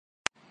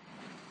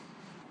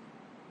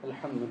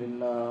الحمد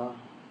لله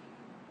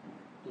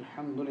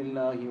الحمد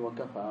لله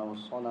وكفى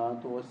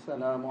والصلاة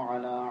والسلام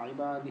على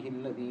عباده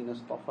الذين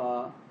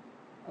اصطفى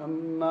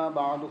أما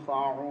بعد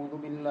فأعوذ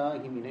بالله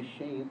من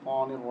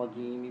الشيطان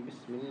الرجيم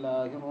بسم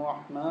الله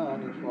الرحمن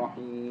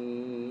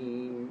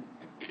الرحيم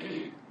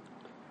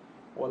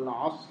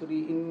والعصر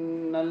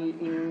إن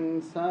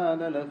الإنسان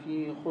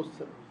لفي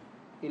خسر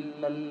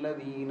إلا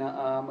الذين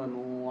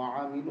آمنوا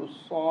وعملوا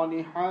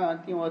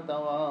الصالحات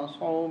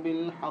وتواصوا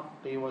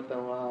بالحق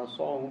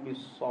وتواصوا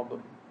بالصبر.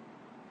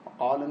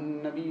 قال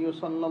النبي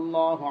صلى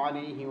الله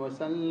عليه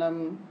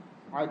وسلم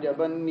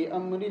عجبا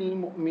لأمر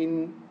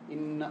المؤمن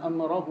إن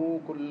أمره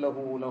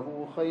كله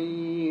له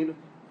خير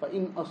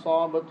فإن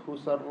أصابته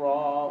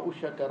سراء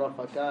شكر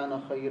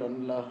فكان خيرا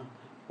له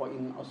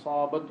وإن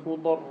أصابته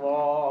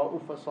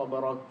ضراء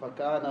فصبر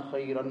فكان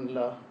خيرا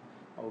له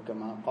أو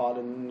كما قال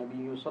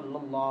النبي صلى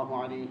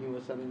الله عليه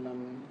وسلم.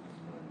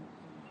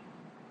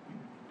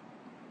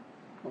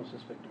 Most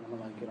respected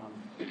ulama kiram,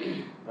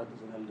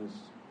 brothers and elders,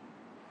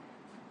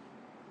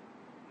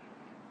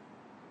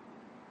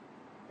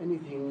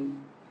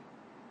 anything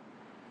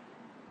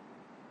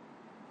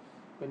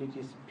when it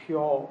is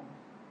pure,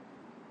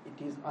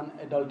 it is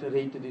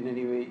unadulterated in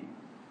any way,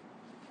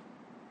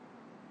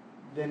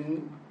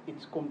 then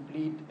its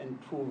complete and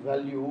true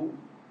value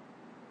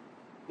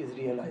is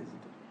realized.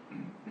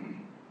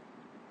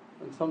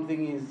 When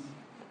something is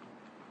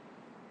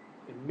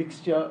a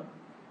mixture,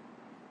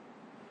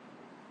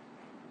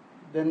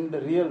 then the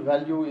real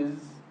value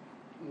is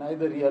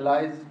neither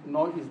realized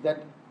nor is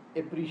that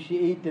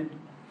appreciated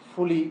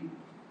fully,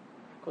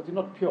 because it's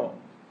not pure.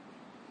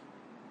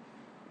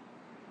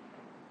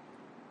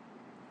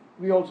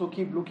 We also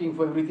keep looking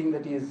for everything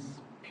that is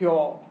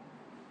pure.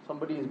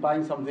 Somebody is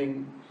buying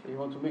something, so he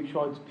wants to make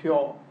sure it's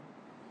pure.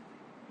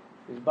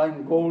 He's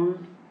buying gold,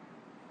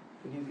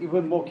 he's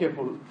even more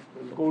careful.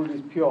 The gold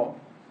is pure.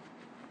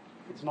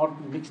 It's not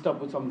mixed up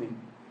with something.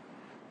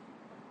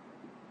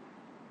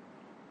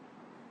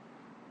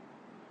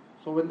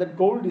 So when that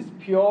gold is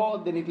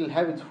pure, then it will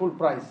have its full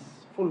price,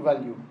 full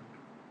value.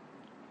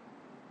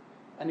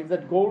 And if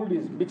that gold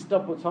is mixed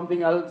up with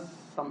something else,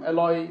 some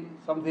alloy,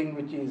 something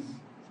which is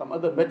some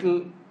other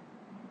metal,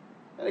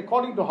 then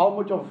according to how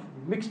much of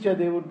mixture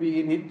there would be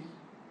in it,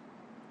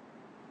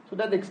 to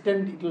that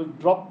extent it will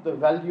drop the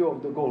value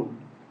of the gold.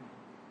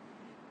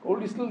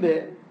 Gold is still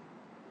there,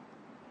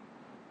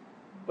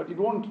 but it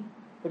won't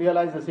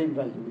realize the same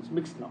value. It's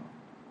mixed now.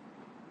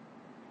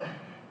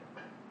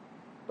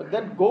 But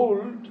that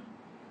gold,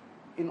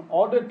 in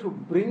order to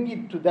bring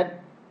it to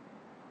that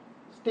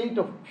state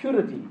of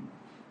purity,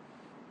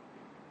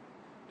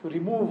 to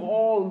remove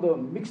all the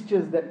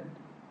mixtures that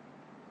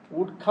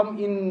would come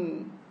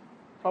in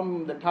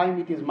from the time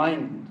it is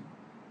mined.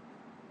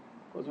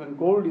 Because when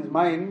gold is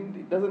mined,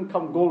 it doesn't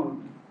come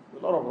gold.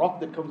 There's a lot of rock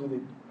that comes with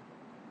it.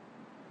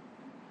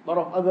 A lot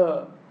of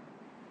other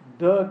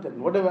dirt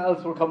and whatever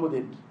else will come with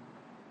it.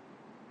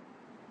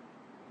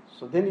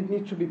 So then it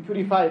needs to be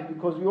purified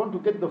because we want to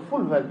get the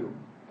full value.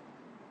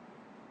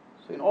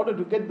 So in order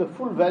to get the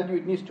full value,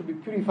 it needs to be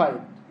purified.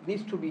 It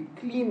needs to be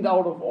cleaned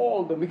out of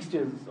all the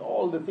mixtures,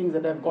 all the things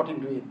that have got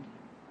into it.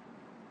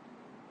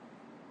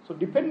 So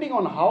depending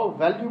on how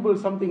valuable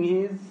something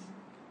is,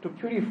 to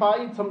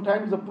purify it,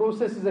 sometimes the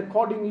process is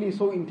accordingly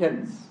so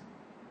intense.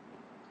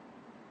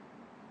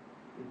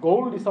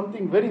 Gold is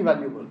something very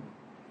valuable.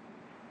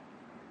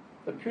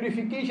 The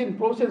purification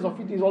process of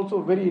it is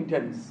also very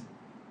intense.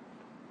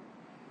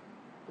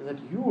 There's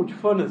that huge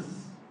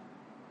furnace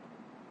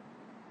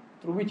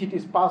through which it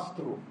is passed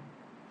through.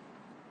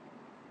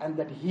 And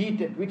that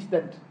heat at which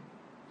that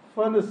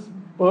furnace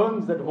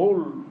burns that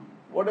whole,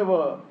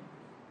 whatever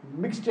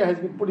mixture has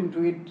been put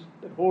into it,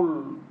 that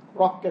whole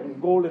rock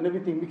and gold and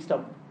everything mixed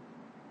up.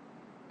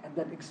 And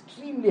that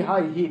extremely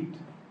high heat.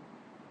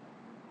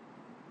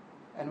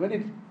 And when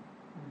it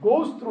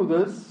goes through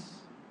this,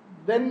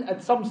 then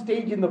at some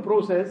stage in the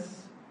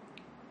process,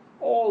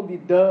 all the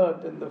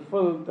dirt and the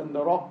filth and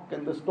the rock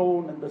and the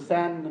stone and the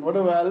sand and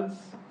whatever else,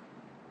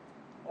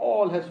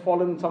 all has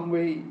fallen some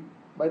way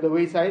by the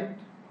wayside,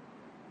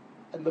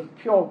 and the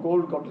pure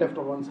gold got left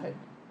on one side.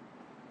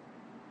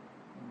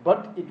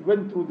 But it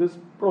went through this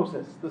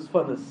process, this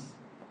furnace,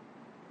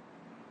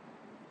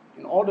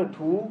 in order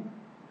to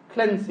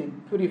cleanse it,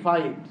 purify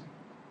it.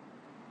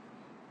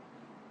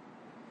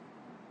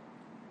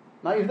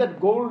 Now if that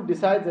gold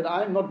decides that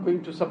I am not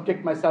going to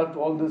subject myself to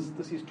all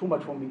this is too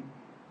much for me,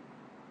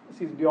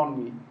 this is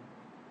beyond me,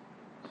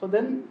 so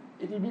then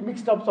it will be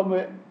mixed up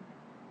somewhere.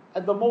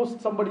 At the most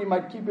somebody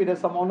might keep it as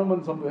some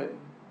ornament somewhere,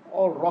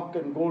 all rock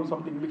and gold,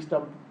 something mixed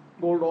up,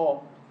 gold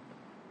ore,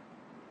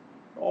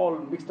 all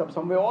mixed up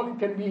somewhere. All it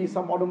can be is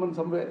some ornament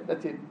somewhere,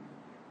 that's it.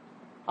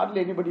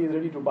 Hardly anybody is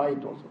ready to buy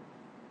it also.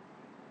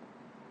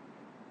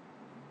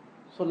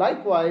 So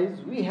likewise,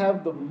 we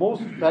have the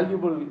most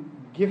valuable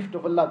gift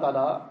of Allah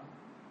Ta'ala,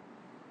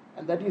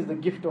 and that is the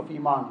gift of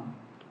Iman.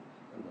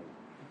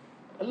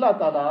 Allah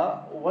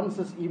Ta'ala wants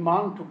us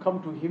Iman to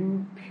come to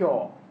Him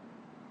pure,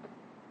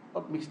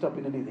 not mixed up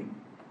in anything.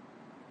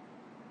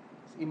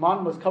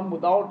 Iman must come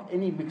without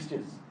any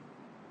mixtures.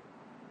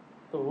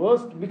 The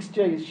worst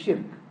mixture is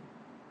shirk.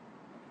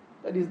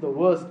 That is the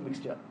worst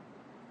mixture.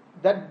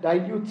 That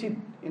dilutes it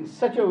in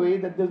such a way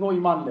that there's no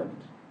iman left.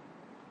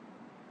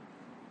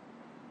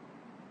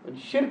 When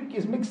shirk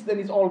is mixed, then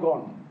it's all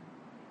gone.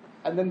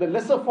 And then the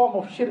lesser form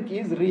of shirk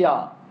is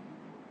riya.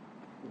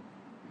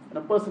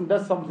 When a person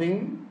does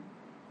something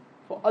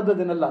for other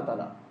than Allah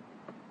Ta'ala,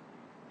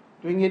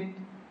 doing it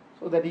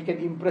so that he can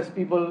impress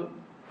people,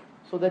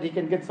 so that he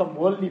can get some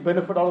worldly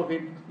benefit out of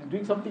it. He's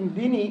doing something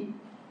dini,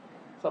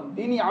 some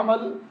dini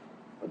amal,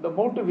 but the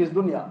motive is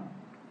dunya.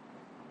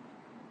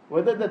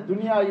 Whether the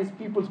dunya is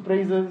people's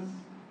praises,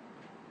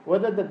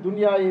 whether the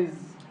dunya is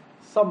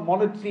some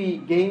monetary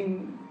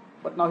gain,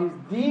 but now his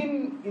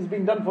deen is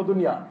being done for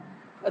dunya.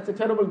 That's a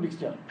terrible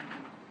mixture.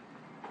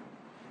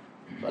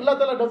 So Allah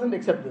Ta'ala doesn't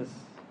accept this.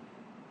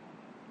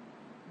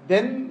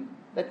 Then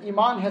that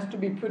iman has to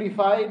be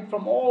purified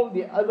from all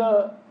the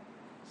other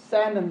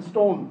sand and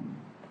stone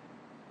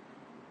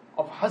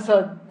of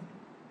hasad,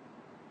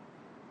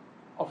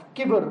 of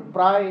kibr,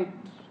 pride,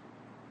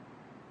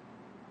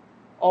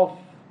 of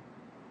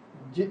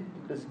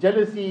this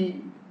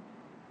jealousy,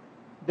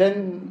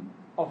 then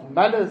of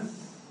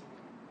malice,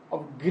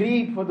 of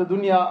greed for the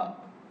dunya,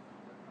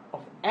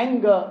 of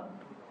anger,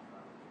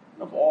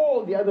 of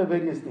all the other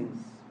various things.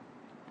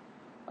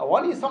 Now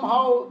one is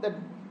somehow that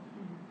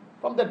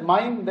from that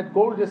mine, that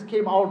gold just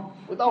came out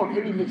without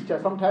any mixture.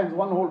 Sometimes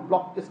one whole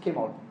block just came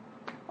out.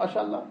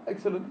 MashaAllah,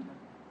 excellent.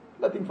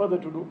 Nothing further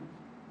to do.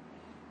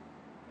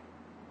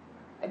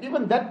 And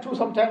even that too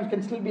sometimes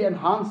can still be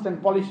enhanced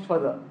and polished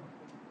further.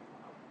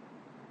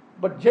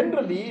 But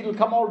generally it will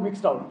come out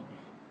mixed out.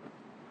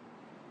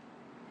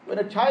 When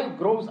a child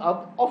grows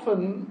up,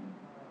 often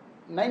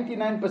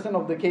 99%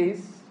 of the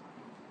case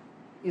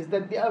is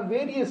that there are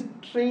various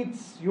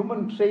traits,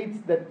 human traits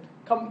that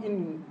come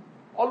in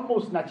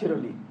almost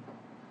naturally.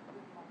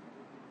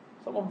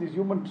 Some of these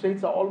human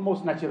traits are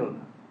almost natural.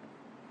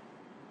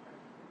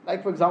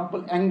 Like for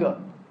example, anger.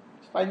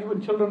 You find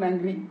even children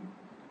angry.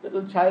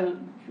 Little child,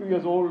 few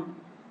years old,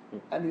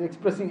 and is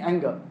expressing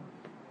anger.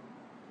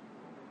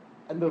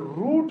 And the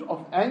root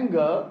of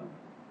anger,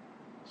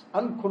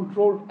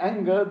 uncontrolled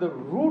anger, the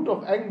root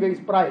of anger is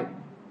pride.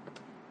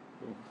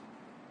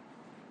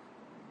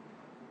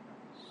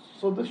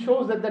 So this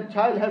shows that that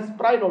child has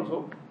pride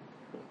also,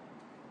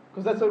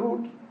 because that's a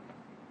root.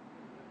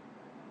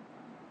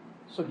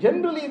 So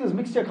generally this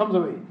mixture comes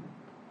away.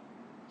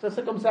 So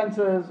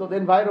circumstances or the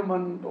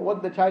environment or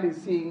what the child is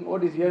seeing,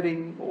 what he's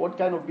hearing, or what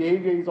kind of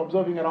behavior he's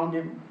observing around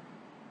him.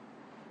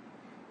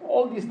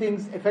 All these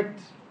things affect.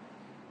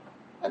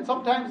 And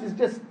sometimes it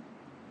just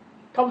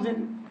comes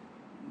in.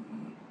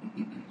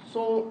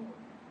 So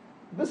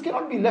this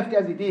cannot be left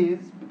as it is,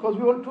 because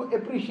we want to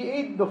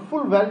appreciate the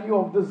full value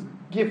of this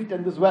gift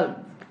and this wealth.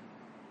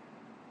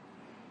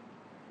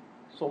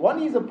 So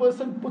one is a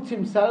person puts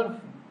himself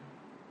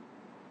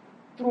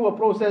through a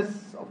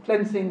process of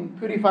cleansing,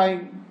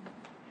 purifying,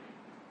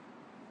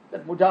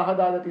 that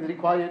mujahada that is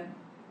required.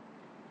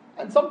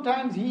 And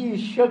sometimes he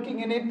is shirking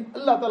in it,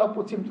 Allah Ta'ala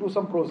puts him through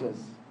some process.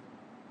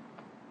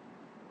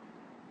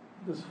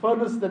 This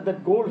furnace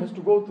that gold has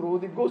to go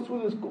through, it goes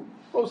through this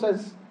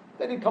process,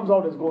 then it comes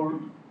out as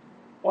gold.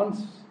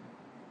 Once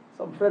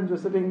some friends were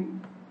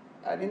sitting,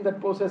 and in that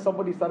process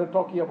somebody started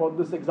talking about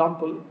this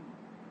example.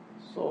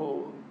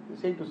 So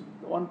they say to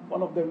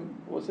one of them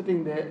who was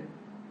sitting there,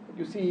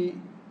 you see,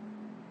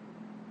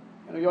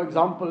 your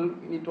example,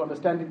 you need to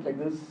understand it like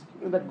this.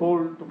 That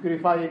gold, to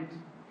purify it,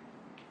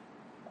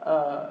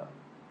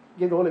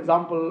 give the whole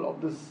example of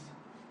this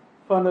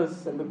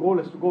furnace, and the gold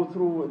has to go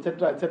through,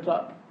 etc.,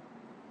 etc.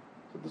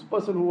 So this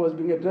person who was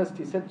being addressed,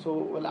 he said, so,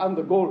 well, I'm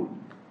the gold.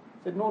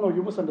 He said, no,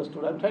 you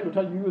misunderstood. I'm trying to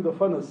tell you the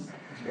furnace.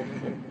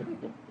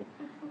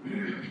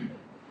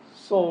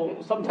 So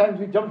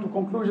sometimes we jump to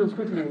conclusions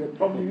quickly, that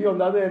probably we on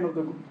the other end of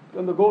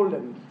the gold,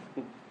 and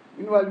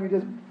meanwhile we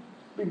just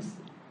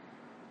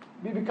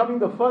be becoming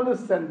the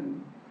furnace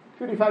and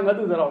purifying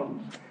others around,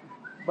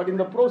 but in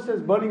the process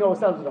burning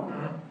ourselves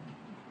down.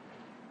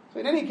 So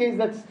in any case,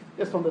 that's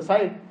just on the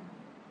side.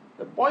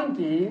 The point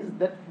is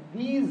that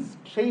these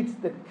traits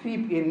that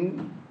creep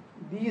in,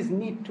 these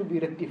need to be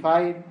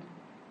rectified,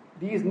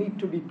 these need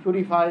to be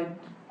purified.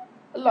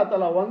 Allah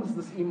Ta'ala wants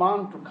this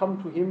iman to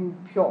come to him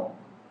pure,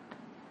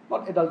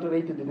 not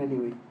adulterated in any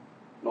way.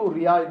 No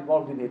riya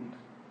involved in it,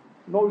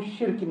 no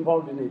shirk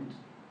involved in it,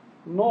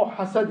 no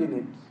hasad in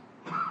it,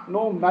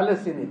 no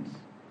malice in it,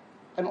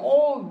 and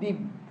all the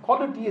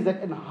qualities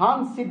that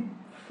enhance it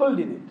filled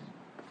in it.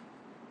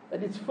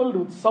 That it's filled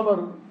with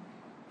sabr,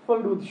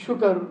 filled with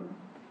shukr,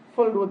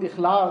 filled with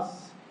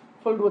ikhlas,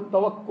 filled with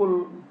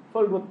tawakkul,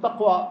 filled with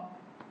taqwa.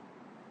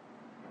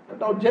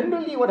 Now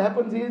generally what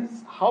happens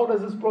is, how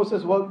does this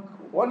process work?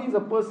 One is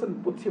a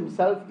person puts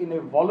himself in a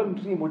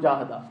voluntary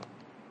mujahada.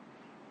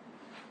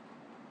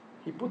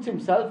 He puts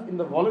himself in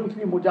the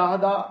voluntary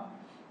mujahada.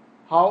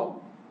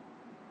 How?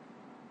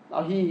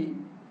 Now he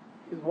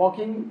is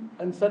walking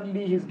and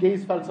suddenly his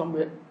gaze fell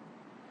somewhere.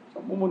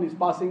 Some woman is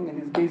passing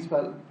and his gaze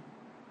fell.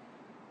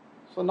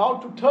 So now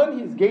to turn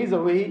his gaze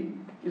away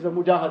is a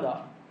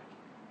mujahada.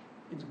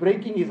 It's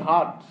breaking his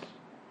heart.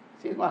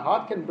 See, my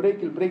heart can break,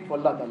 it'll break for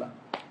Allah Ta'ala.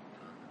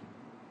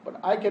 But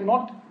I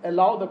cannot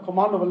allow the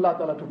command of Allah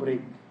Ta'ala to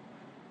break.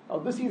 Now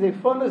this is a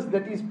furnace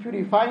that is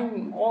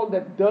purifying all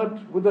that dirt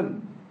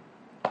within.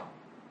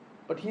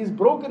 But he has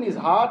broken his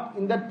heart.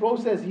 In that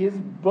process, he has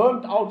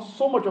burnt out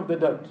so much of the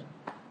dirt.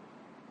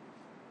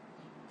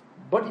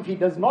 But if he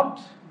does not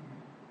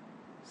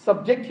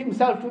subject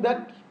himself to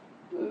that,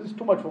 it's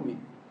too much for me.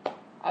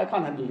 I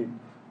can't handle it.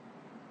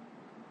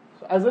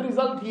 So as a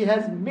result, he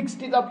has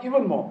mixed it up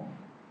even more.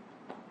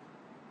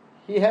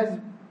 He has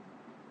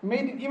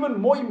made it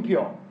even more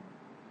impure.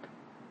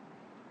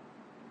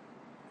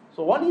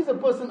 So one is a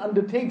person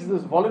undertakes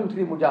this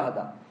voluntary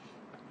mujahada.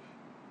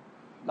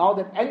 Now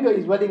that anger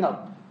is welling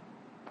up.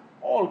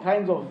 All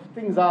kinds of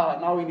things are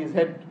now in his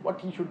head.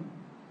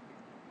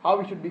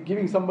 How he should be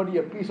giving somebody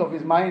a piece of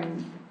his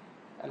mind,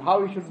 and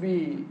how he should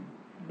be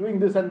doing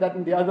this and that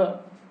and the other.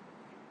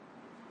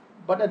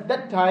 But at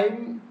that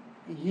time,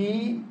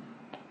 he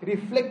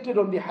reflected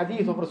on the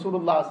hadith of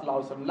Rasulullah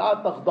sallallahu alaihi wasallam.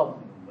 La taghdab.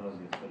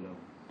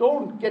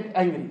 Don't get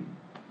angry.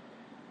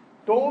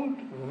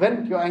 Don't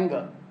vent your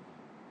anger.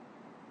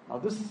 Now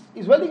this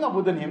is welling up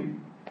within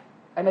him,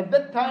 and at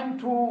that time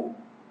to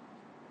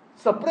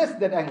suppress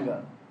that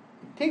anger,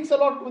 it takes a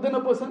lot within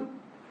a person.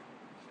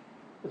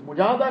 There's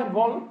mujahada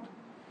involved.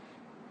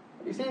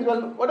 He says,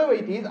 well, whatever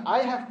it is, I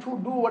have to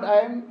do what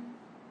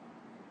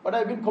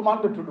I've been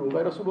commanded to do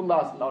by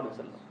Rasulullah sallallahu alaihi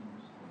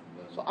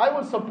wasallam. So I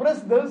will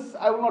suppress this,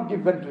 I will not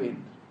give vent to it.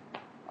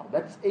 Now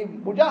that's a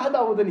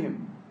mujahada within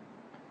him.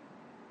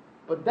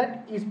 But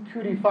that is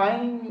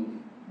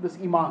purifying this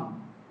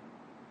iman.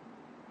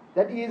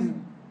 That is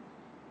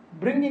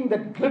bringing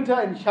that glitter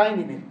and shine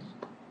in it.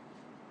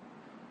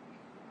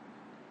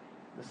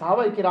 The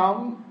Sahaba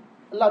Kiram,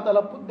 Allah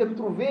Ta'ala put them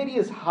through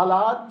various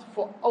halat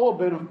for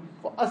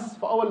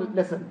our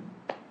lesson.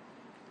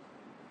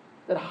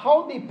 That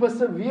how they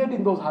persevered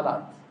in those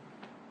halat.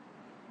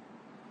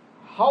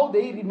 How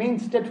they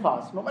remained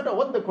steadfast, no matter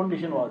what the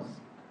condition was.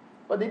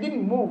 But they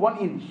didn't move 1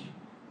 inch.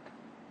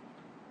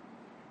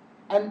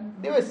 And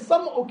there were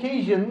some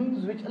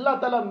occasions which Allah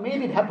Ta'ala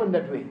made it happen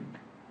that way.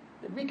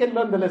 That we can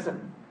learn the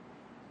lesson.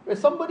 Where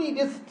somebody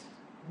just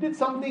did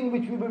something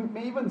which we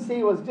may even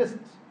say was just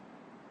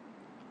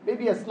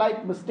maybe a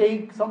slight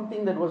mistake,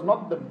 something that was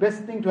not the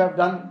best thing to have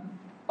done,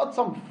 not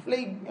some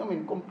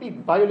complete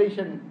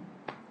violation.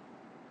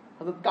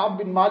 Hazrat Ka'b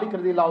bin Malik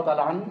radiallahu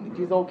ta'ala anh,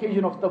 it is the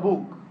occasion of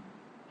Tabuk.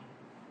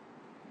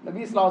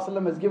 Nabi sallallahu alaihi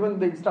wasallam has given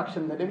the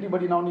instruction that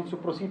everybody now needs to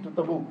proceed to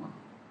Tabuk.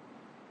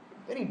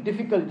 Very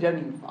difficult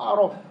journey,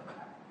 far off,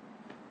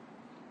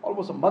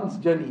 almost a month's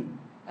journey,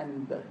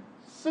 and the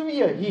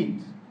severe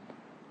heat.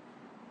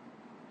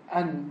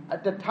 And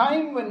at a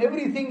time when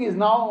everything is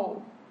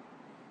now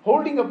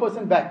holding a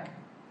person back,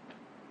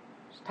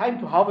 it's time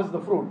to harvest the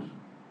fruit.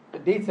 The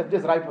dates have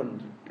just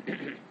ripened.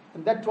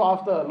 And that too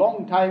after a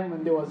long time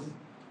when there was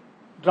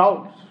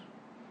drought.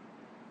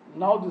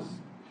 Now this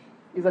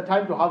is a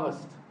time to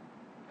harvest.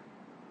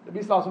 The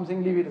Nabi Sallallahu Alaihi Wasallam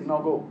saying, leave it,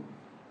 now go.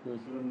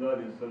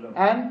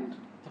 And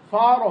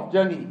far off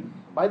journey.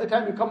 By the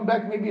time you come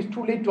back, maybe it's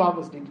too late to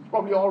harvest it. It's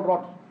probably all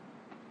rot.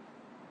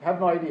 You have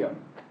no idea.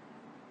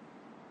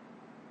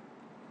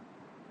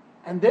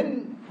 And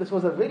then this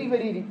was a very,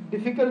 very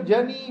difficult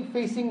journey,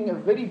 facing a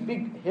very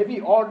big, heavy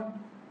odd.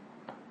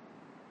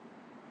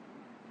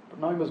 But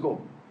now he must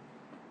go.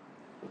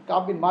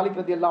 Ka'b bin Malik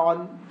radiallahu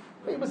anhu,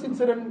 famous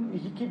incident,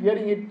 he keep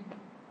hearing it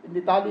in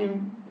the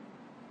Talim.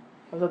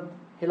 Hazrat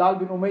Hilal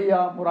bin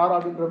Umayyah,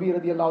 Murara bin Rabi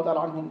radiallahu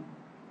ta'ala anhum.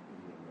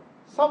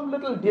 Some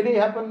little delay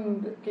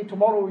happened, okay,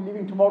 tomorrow, we're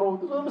leaving tomorrow.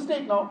 This was a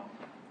mistake now.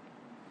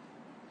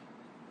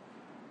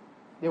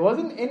 There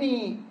wasn't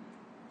any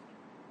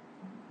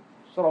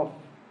sort of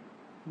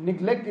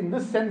neglect in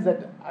this sense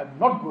that I'm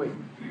not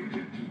going.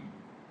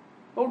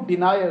 No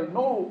denial,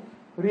 no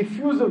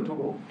refusal to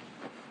go.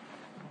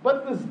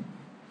 But this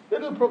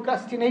little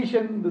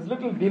procrastination, this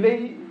little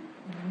delay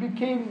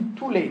became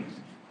too late.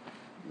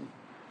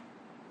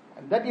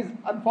 And that is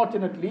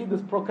unfortunately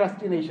this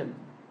procrastination.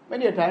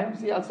 Many a time,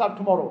 see, I'll start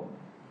tomorrow.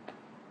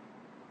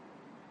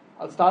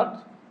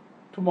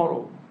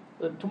 Tomorrow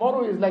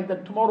is like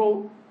that.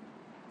 Tomorrow,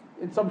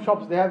 in some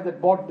shops they have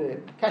that board there.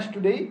 Cash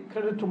today,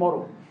 credit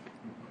tomorrow.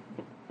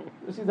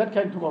 You see that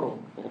kind tomorrow.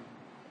 So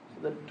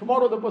that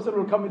tomorrow the person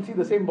will come and see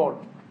the same board.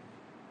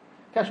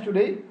 Cash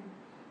today,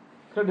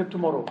 credit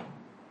tomorrow.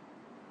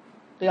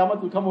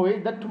 Qiyamah will come away,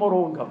 that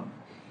tomorrow won't come.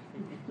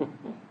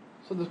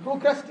 So this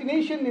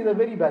procrastination is a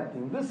very bad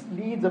thing. This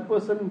leads a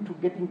person to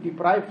getting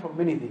deprived from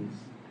many things.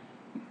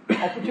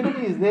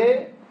 Opportunity is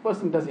there,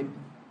 person does it.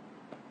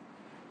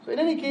 So in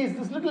any case,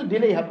 this little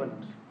delay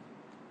happened.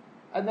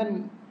 And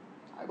then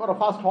I got a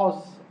fast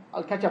horse,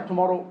 I'll catch up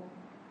tomorrow.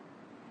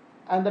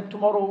 And that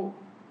tomorrow,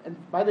 and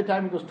by the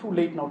time it was too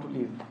late now to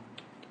leave.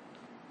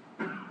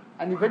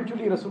 And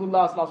eventually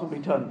Rasulullah sallallahu alaihi wasallam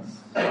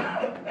returns.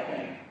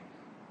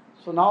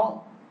 So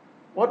now,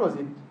 what was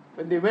it?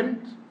 When they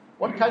went,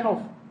 what kind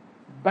of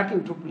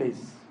battle took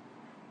place?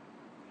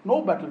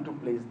 No battle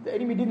took place. The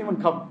enemy didn't even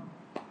come.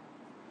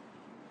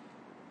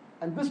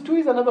 And this too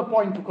is another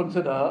point to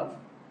consider,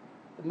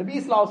 The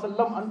Nabi Sallallahu Alaihi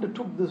Wasallam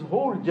undertook this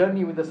whole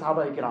journey with the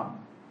Sahaba Ikram.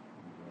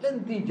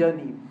 Lengthy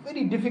journey,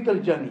 very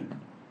difficult journey.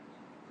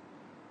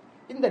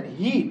 In that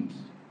heat,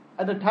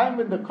 at the time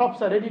when the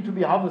crops are ready to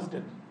be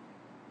harvested.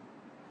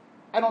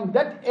 And on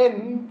that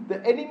end,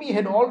 the enemy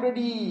had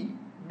already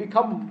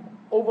become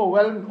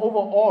overwhelmed,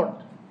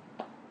 overawed.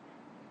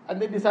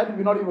 And they decided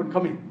we're not even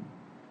coming.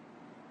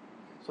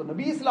 So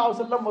Nabi Sallallahu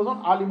Alaihi Wasallam was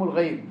not Alimul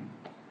Ghaib.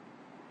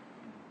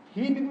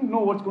 He didn't know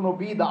what's going to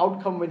be the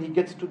outcome when he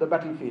gets to the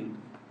battlefield.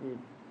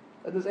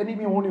 That this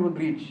enemy won't even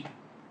reach.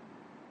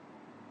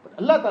 But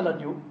Allah Ta'ala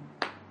knew.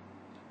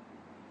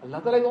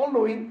 Allah Ta'ala is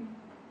all-knowing.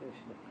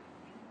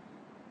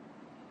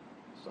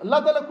 So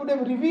Allah Ta'ala could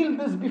have revealed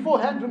this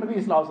beforehand to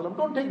Nabi Sallallahu Alaihi Wasallam.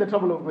 Don't take the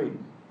trouble of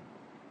going.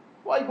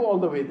 Why go all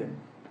the way then?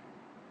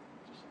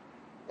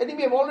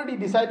 Enemy have already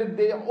decided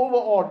they are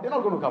overawed. They're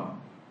not going to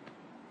come.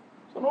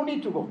 So no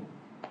need to go.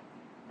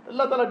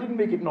 Allah Ta'ala didn't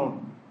make it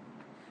known.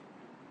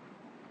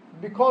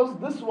 Because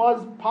this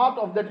was part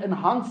of that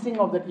enhancing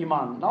of that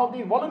iman. Now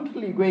they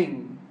voluntarily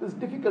going this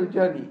difficult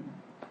journey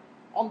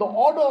on the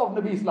order of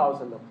Nabi Sallallahu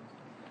Alaihi Wasallam.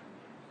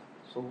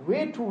 So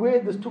way to way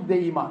this took their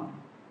iman.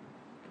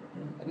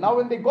 And now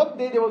when they got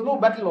there was no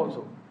battle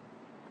also.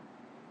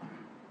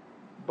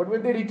 But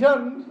when they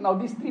returned, now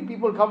these three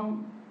people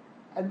come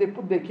and they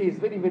put their case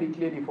very, very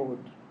clearly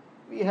forward.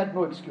 We had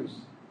no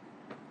excuse.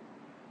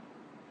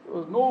 There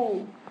was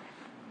no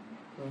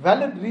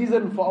valid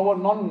reason for our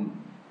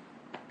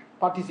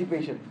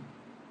non-participation.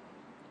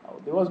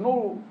 There was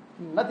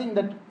nothing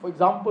that, for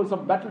example,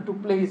 some battle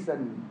took place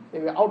and they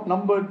were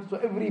outnumbered, so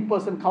every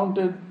person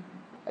counted,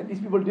 and these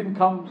people didn't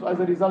come, so as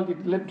a result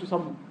it led to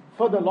some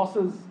further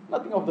losses.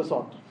 Nothing of the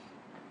sort.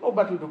 No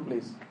battle took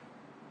place.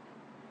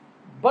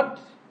 But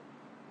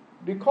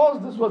because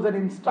this was an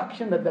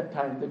instruction at that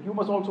time that you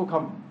must also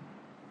come,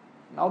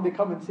 now they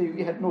come and say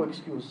we had no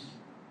excuse.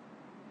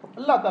 From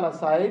Allah Ta'ala's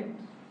side,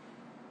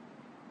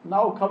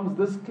 now comes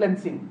this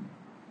cleansing.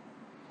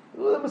 It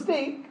was a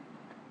mistake,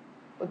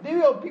 but they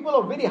were people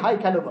of very high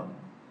caliber.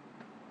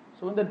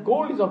 So when that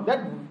gold is of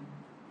that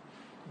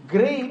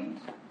grade,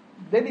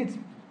 then it's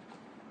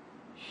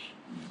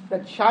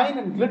that shine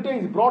and glitter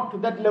is brought to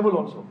that level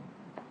also.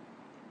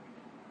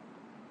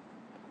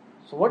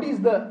 So what is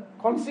the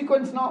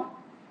consequence now?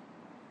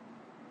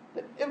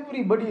 That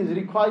everybody is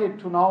required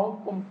to now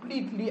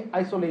completely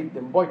isolate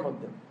them, boycott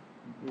them.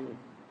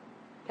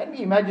 Can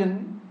we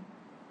imagine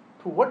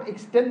to what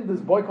extent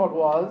this boycott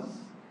was?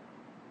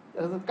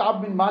 As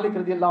Ka'b bin Malik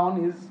radiallahu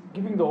anh is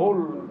giving the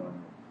whole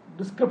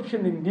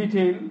description in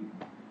detail,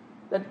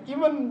 that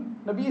even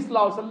Nabi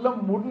Sallallahu Alaihi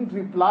Wasallam wouldn't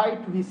reply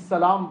to his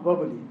salam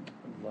verbally.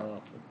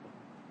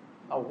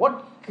 Now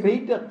what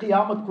greater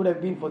qiyamah could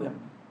have been for them?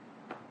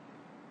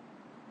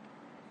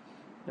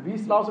 Nabi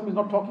Sallallahu Alaihi Wasallam is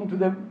not talking to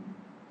them.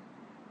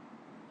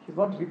 He's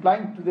not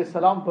replying to their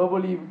salam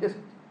verbally. Just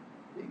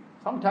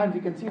sometimes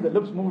you can see the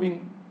lips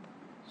moving.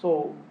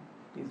 So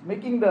he's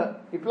making the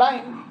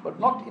replying, but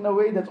not in a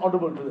way that's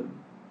audible to them.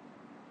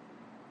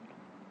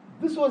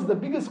 This was the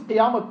biggest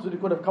qiyamah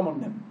that could have come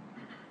on them.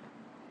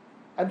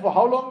 And for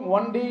how long?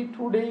 1 day,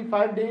 2 days,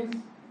 5 days,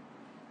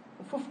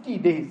 50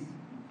 days.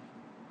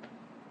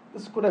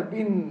 This could have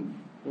been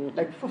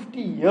like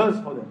 50 years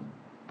for them.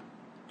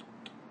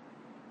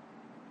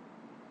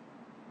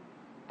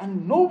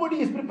 And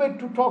nobody is prepared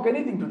to talk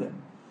anything to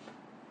them.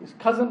 His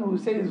cousin, who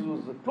says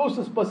was the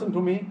closest person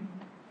to me,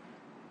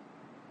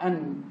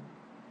 and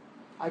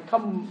I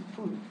come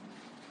to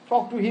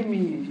talk to him,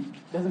 he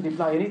doesn't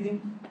reply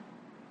anything.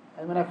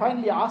 And when I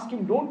finally ask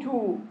him, don't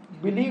you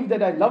believe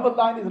that I love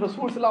Allah and His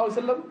Rasul Sallallahu Alaihi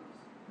Wasallam?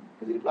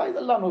 He replies,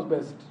 Allah knows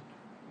best.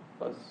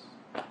 Because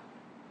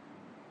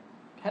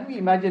can we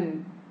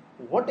imagine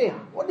what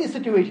a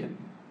situation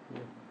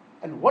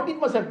and what it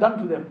must have done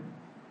to them?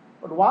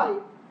 But why?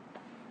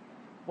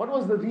 What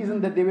was the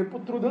reason that they were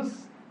put through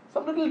this?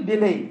 Some little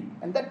delay,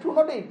 and that too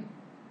not a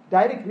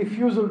direct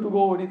refusal to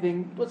go or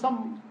anything. It was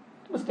some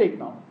mistake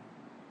now.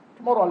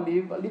 Tomorrow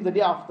I'll leave the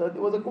day after.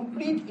 There was a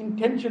complete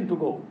intention to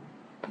go.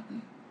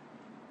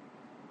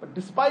 But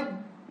despite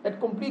that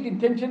complete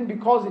intention,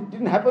 because it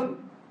didn't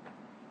happen,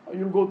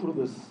 you'll go through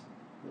this.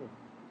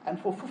 And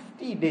for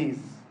 50 days.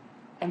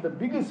 And the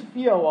biggest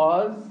fear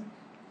was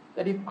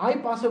that if I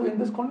pass away in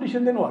this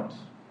condition, then what?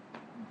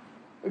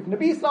 If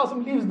Nabi Sallallahu Alaihi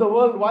Wasallam leaves the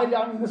world while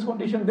I'm in this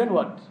condition, then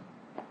what?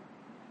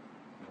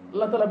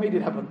 Allah Ta'ala made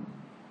it happen.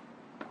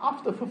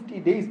 After 50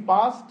 days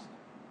passed,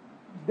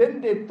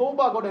 then the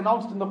Tawbah got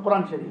announced in the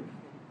Quran Sharif.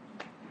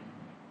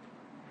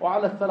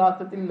 وَعَلَى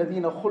الثَّلَاثَةِ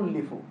الَّذِينَ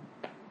خُلِّفُوا.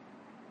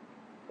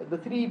 The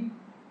three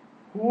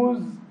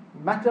whose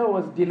matter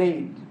was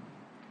delayed.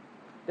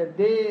 That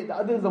the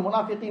others, the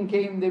munafiqeen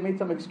came, they made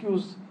some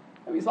excuse,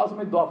 and we also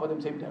made dua for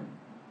them same time.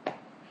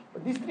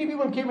 But these three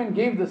people came and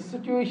gave the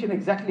situation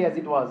exactly as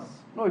it was.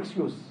 No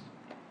excuse.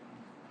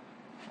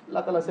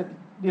 Allah Ta'ala said,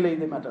 delay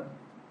the matter.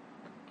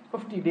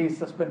 50 days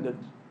suspended.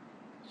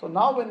 So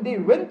now when they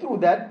went through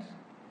that,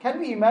 can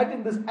we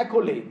imagine this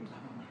accolade?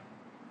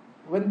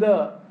 When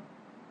the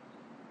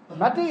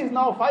matter is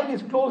now, file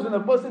is closed and a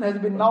person has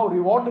been now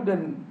rewarded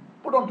and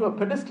put onto a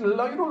pedestal,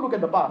 now you don't look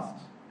at the past.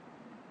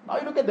 Now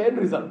you look at the end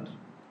result.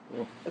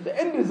 The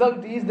end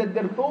result is that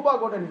their tawbah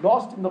got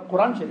endorsed in the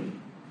Quran Sharif.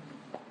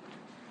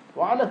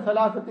 وَعَلَى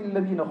الثَّلَاثَةِ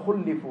الَّذِينَ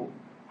خُلِّفُوا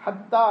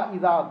حَتَّى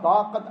إِذَا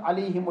ضَاقَتْ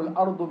عَلَيْهِمُ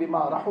الْأَرْضُ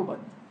بِمَا رَحُبَتْ.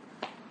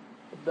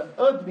 The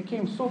earth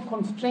became so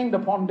constrained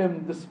upon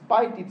them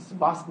despite its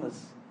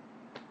vastness.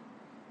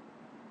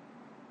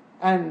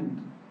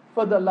 And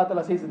further Allah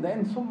Ta'ala says in the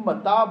end, ثُمَّ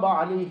تَابَ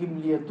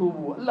عَلَيْهِمْ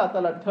لِيَتُوبُوا. Allah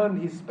Ta'ala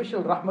turned His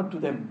special rahmat to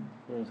them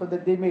so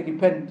that they may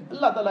repent.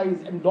 Allah Ta'ala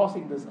is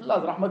endorsing this.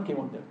 Allah's rahmat came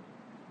on them.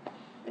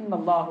 Inna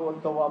Allahu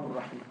at-Tawwabur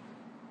Rahim.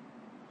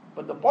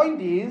 But the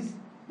point is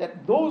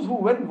that those who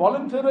went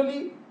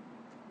voluntarily,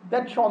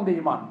 that shone the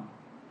iman.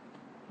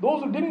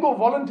 Those who didn't go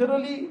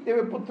voluntarily, they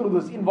were put through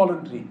this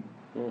involuntary.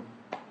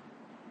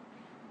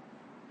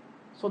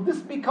 So this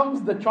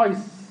becomes the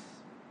choice.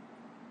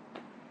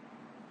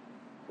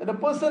 That a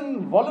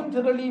person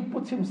voluntarily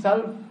puts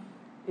himself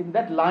in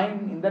that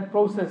line, in that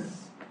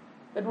process,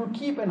 that will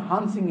keep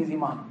enhancing his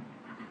iman.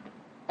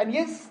 And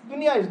yes,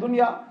 dunya is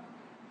dunya.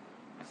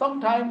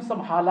 Sometimes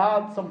some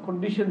halat, some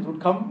conditions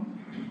would come,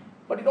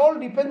 but it all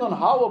depends on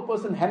how a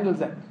person handles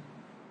that.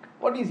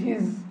 What is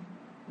his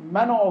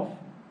manner of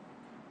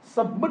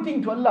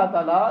submitting to Allah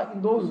Ta'ala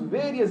in those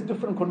various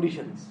different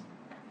conditions?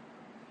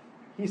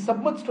 He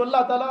submits to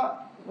Allah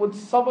Ta'ala with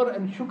sabr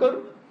and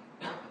shukr,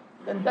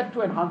 then that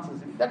too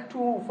enhances him. That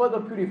too further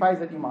purifies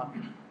that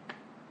iman.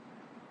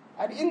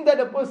 And in that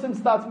a person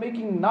starts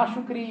making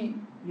nashukri,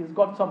 he's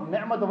got some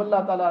ni'mat of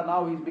Allah Ta'ala,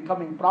 now he's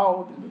becoming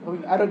proud, he's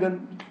becoming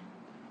arrogant.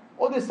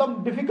 Or there's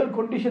some difficult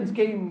conditions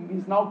came,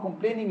 he's now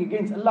complaining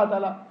against Allah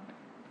Ta'ala.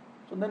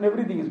 So then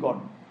everything is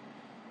gone.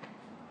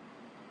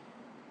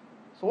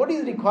 So what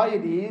is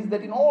required is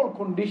that in all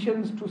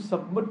conditions to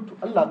submit to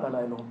Allah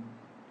Ta'ala alone.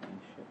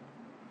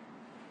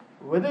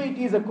 Whether it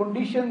is a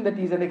condition that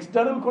is an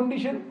external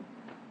condition,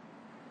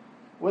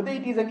 whether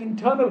it is an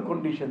internal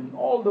condition,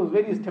 all those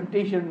various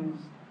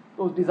temptations,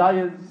 those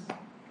desires.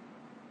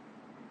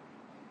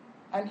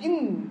 And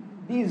in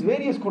these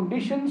various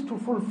conditions to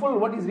fulfill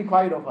what is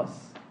required of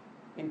us.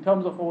 In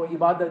terms of our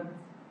ibadat,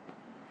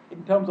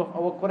 in terms of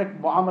our correct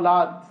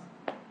muamalat,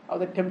 how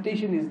the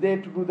temptation is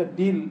there to do the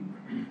deal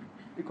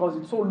because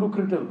it's so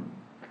lucrative.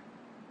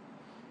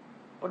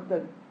 But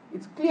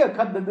it's clear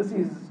cut that this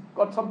is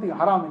got something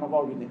haram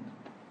about in it.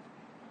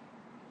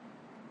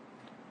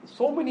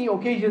 So many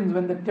occasions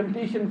when the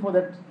temptation for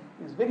that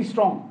is very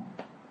strong.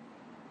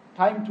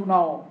 Time to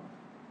now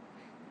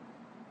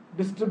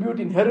distribute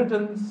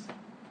inheritance.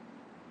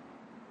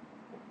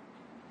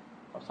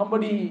 Or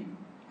somebody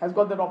has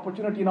got that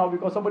opportunity now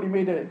because somebody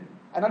made an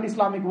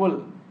un-Islamic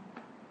will.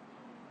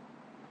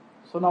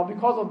 So now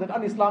because of that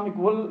un-Islamic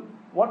will,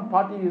 one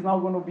party is now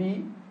going to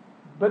be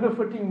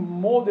benefiting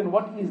more than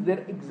what is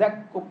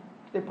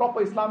their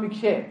proper Islamic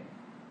share.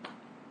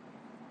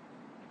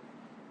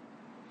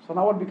 So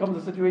now what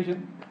becomes the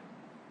situation?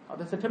 Now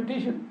that's a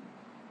temptation.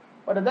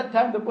 But at that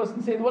time the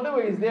person says,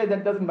 whatever is there,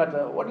 that doesn't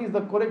matter. What is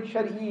the correct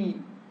Shari'i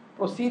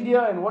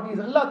procedure and what is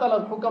Allah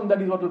Ta'ala's hukam,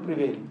 that is what will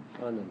prevail.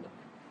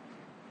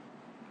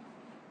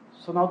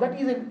 So now that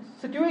is a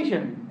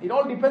situation. It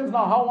all depends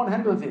now how one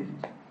handles it.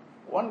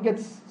 One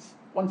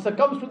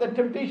succumbs to that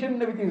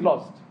temptation, everything is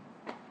lost.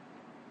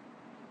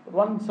 But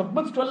one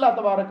submits to Allah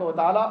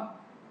Ta'ala,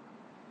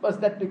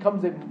 but that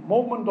becomes a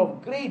moment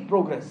of great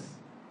progress.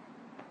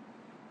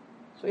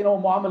 So in our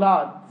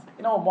muamalat,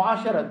 in our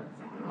muasharat,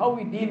 how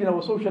we deal in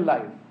our social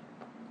life,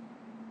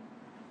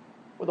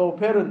 with our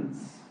parents,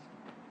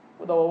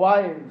 with our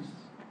wives,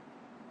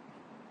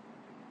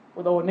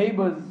 with our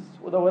neighbors,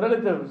 with our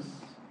relatives,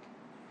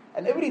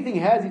 and everything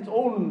has its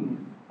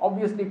own,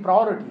 obviously,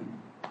 priority.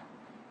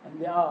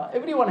 And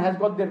everyone has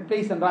got their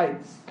place and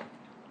rights.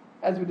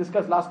 As we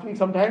discussed last week,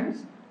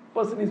 sometimes a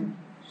person is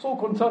so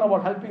concerned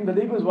about helping the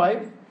neighbor's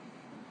wife,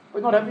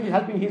 but not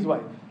helping his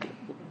wife.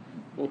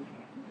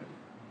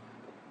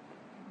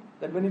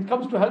 That when it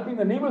comes to helping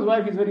the neighbor's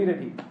wife, he's very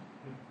ready.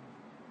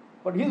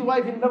 But his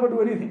wife, he'll never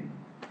do anything.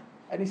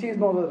 And he says,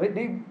 no,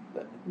 the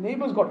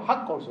neighbor's got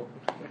haqq also.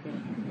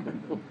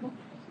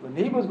 The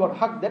neighbor's got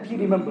haqq, that he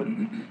remembered.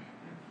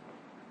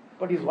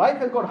 But his wife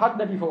has got haqq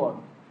that he forgot.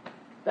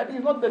 That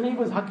is not the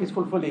neighbor's haqq is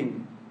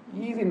fulfilling.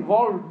 He is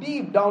involved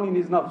deep down in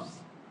his nafs.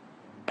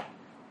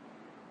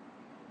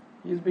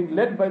 He is being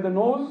led by the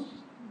nose.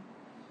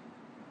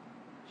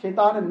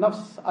 Shaitan and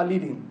nafs are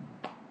leading.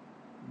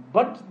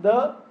 But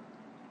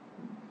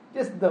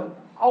just the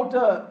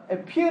outer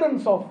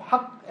appearance of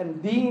haqq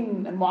and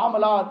deen and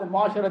muamalat and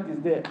muasharat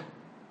is there.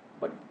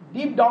 But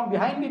deep down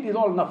behind it is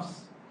all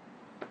nafs.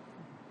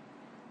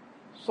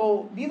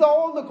 So these are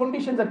all the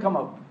conditions that come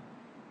up.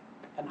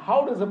 And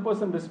how does a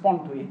person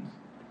respond to it?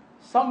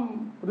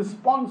 Some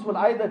response will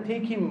either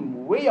take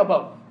him way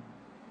above.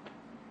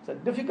 It's a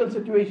difficult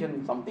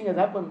situation, something has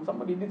happened,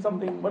 somebody did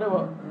something,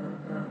 whatever.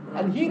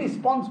 And he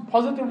responds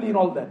positively in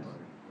all that.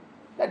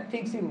 That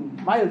takes him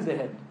miles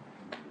ahead.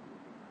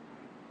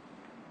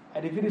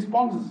 And if he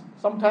responds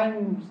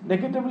sometimes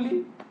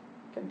negatively,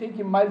 can take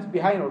him miles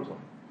behind also.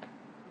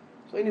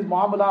 So in his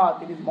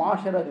muamalat, in his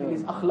muasharat, in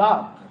his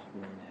akhlaq,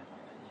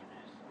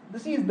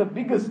 This is the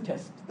biggest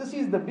test. This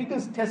is the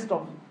biggest test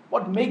of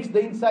what makes the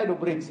inside or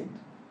breaks it.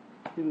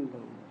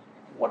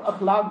 What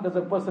akhlaq does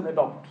a person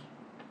adopt?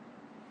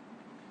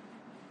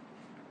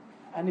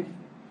 And if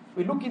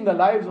we look in the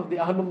lives of the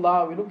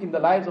Ahlullah, we look in the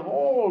lives of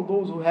all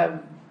those who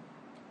have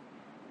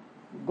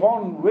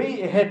gone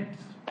way ahead,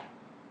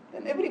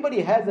 then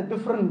everybody has a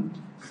different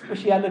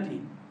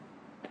speciality.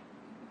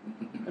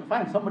 You'll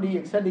find somebody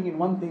excelling in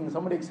one thing,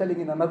 somebody excelling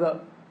in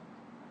another.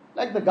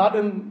 Like the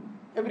garden,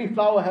 every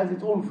flower has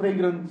its own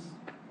fragrance,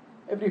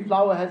 every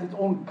flower has its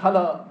own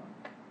color,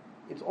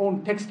 its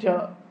own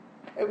texture,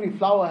 every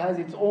flower has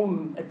its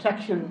own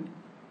attraction,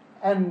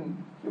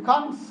 and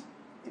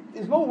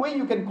there's no way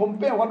you can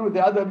compare one with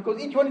the other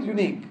because each one is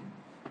unique.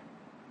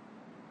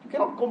 You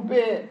cannot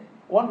compare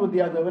one with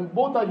the other when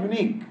both are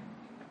unique.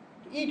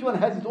 Each one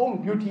has its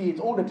own beauty, its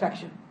own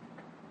attraction.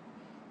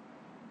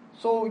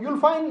 So you'll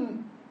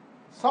find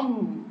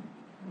some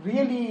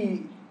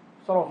really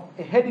sort of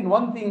ahead in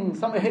one thing,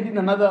 some ahead in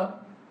another.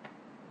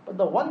 But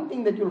the one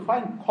thing that you'll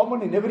find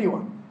common in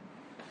everyone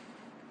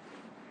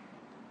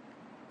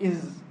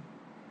is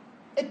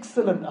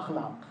excellent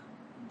akhlaq.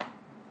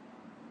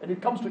 When it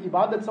comes to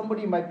ibadat,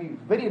 somebody might be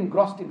very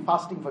engrossed in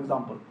fasting, for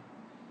example.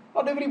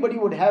 Not everybody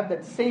would have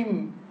that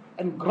same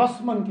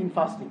engrossment in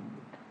fasting.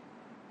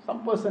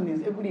 Some person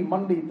is every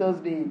Monday,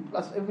 Thursday,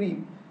 plus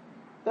every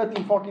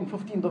 13th, 14th,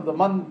 15th of the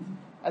month,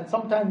 and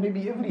sometimes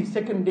maybe every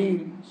second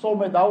day,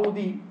 Sawm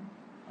Dawoodi.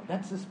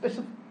 That's a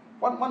special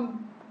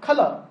one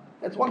color,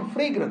 that's one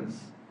fragrance,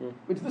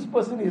 which this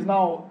person is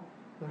now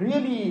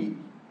really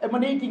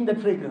emanating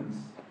that fragrance.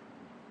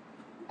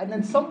 And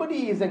then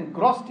somebody is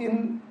engrossed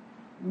in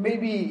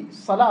maybe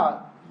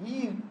salah.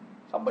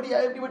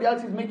 Everybody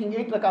else is making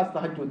 8 rakats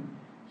tahajjud.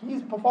 He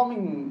is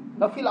performing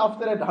nafil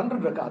after at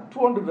 100 rakat,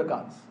 200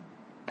 rakats.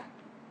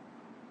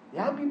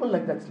 There are people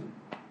like that still.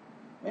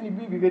 Many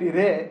may be very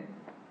rare,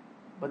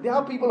 but there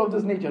are people of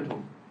this nature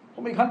too,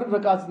 who make 100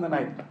 rakats in the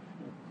night.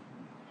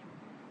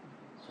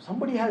 So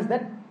somebody has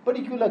that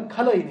particular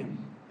color in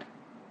him,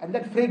 and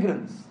that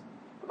fragrance.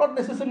 But not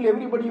necessarily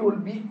everybody will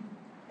be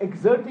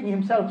exerting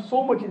himself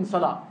so much in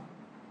salah.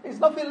 It's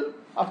nafil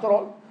after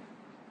all.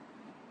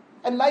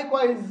 And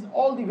likewise,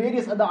 all the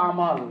various other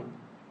amal.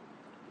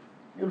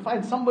 You'll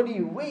find somebody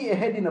way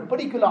ahead in a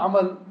particular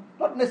amal.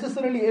 Not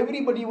necessarily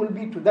everybody will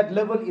be to that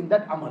level in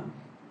that amal.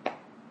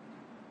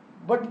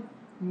 But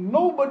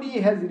nobody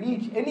has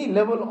reached any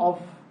level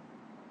of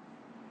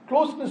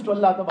closeness to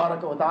Allah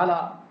Tabaraka wa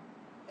Ta'ala,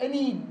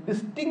 any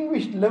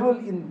distinguished level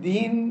in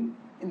deen,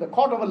 in the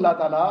court of Allah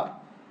Ta'ala,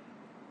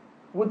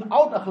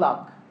 without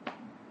akhlaq.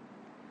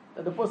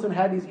 That the person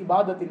had his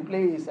ibadat in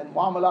place, and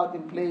muamalat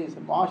in place,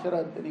 and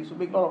muasharat, and he used to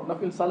make a lot of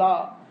nafil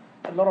salah,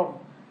 and a lot of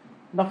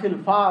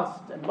nafil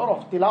fast, and a lot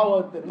of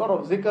tilawat, and a lot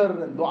of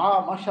zikr, and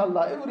dua,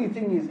 mashallah,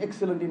 everything is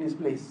excellent in his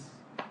place.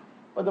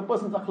 But the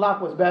person's akhlaq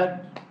was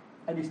bad,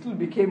 and he still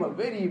became a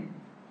very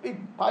big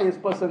pious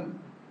person.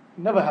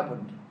 Never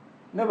happened.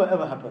 Never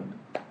ever happened.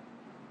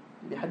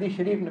 In the hadith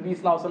sharif, Nabi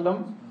Sallallahu Alaihi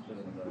Wasallam,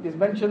 it is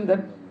mentioned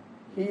that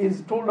he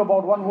is told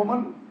about one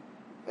woman,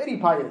 very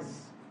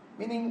pious,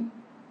 meaning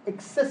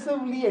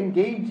excessively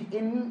engaged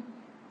in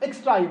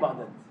extra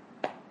ibadat.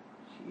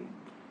 She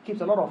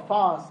keeps a lot of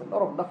fast, a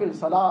lot of nafil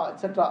salah,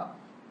 etc.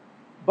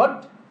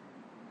 But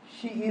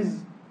she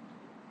is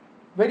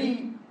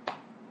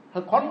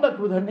her conduct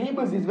with her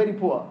neighbors is very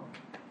poor.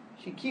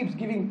 She keeps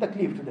giving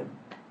taklif to them.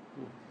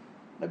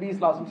 Nabi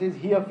Sallallahu says,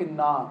 "Hiya fin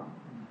nar."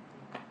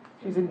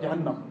 She's in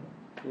Jahannam.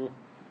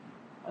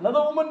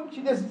 Another woman,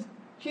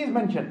 she is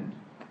mentioned.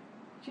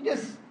 She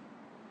just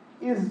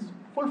is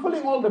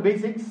fulfilling all the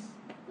basics,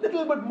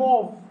 little bit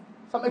more,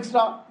 some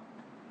extra.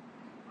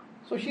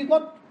 So she's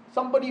not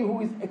somebody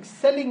who is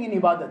excelling in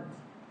ibadat,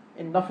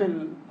 in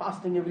nafil,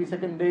 fasting every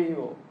second day,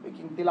 or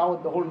making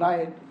tilawat the whole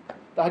night,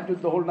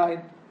 tahajjud the whole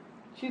night.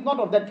 She's not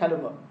of that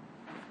caliber.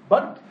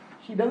 But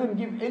she doesn't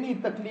give any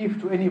taklif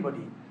to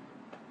anybody.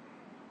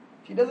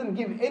 She doesn't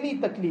give any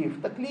taklif.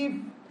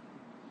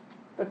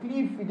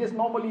 Taklif, we just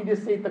normally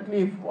just say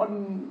taklif.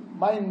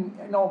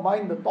 In our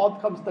mind, the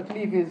thought comes,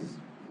 taklif is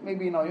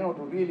maybe,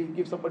 to really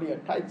give somebody a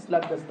tight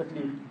slap, that's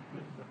taklif.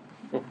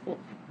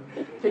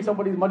 Take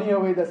somebody's money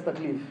away, that's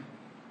taklif.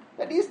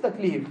 That is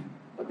taklif.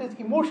 But there's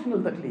emotional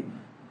taklif.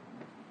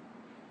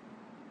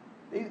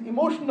 There is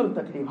emotional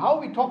taklif. How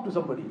we talk to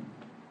somebody.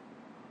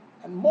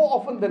 And more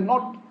often than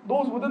not,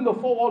 those within the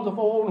four walls of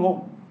our own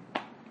home.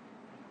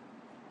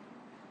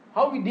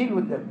 How we deal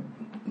with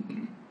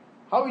them.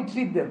 How we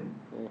treat them.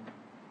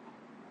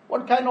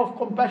 What kind of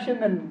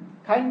compassion and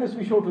kindness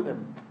we show to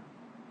them.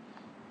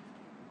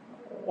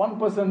 One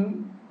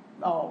person,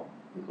 now,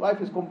 his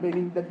wife is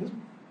complaining that this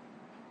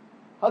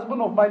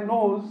husband of mine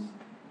knows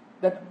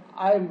that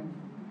I am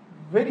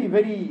very,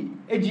 very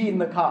edgy in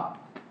the car.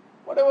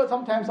 Whatever,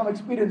 sometimes some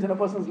experience in a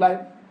person's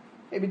life,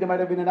 maybe there might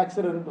have been an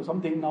accident or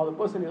something, now the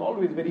person is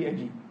always very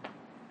edgy.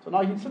 So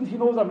now since he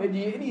knows I'm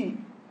edgy,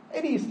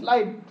 any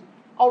slight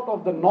out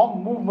of the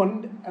norm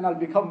movement and I'll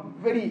become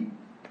very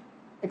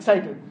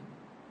excited.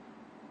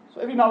 So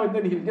every now and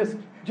then he'll just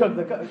jerk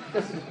the car,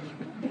 just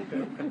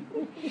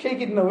shake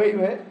it in a way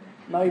where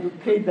Now it will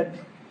create that.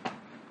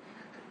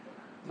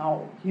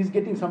 Now he's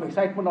getting some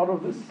excitement out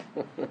of this.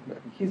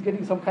 He's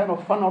getting some kind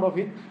of fun out of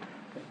it.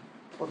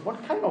 But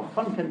what kind of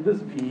fun can this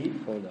be?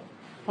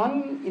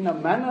 Fun in a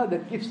manner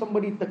that gives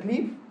somebody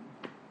taklif.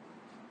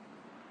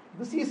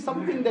 This is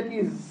something that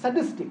is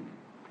sadistic.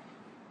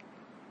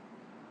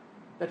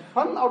 That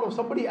fun out of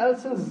somebody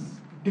else's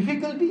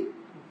difficulty.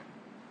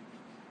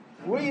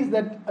 Where is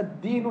that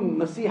ad-deenun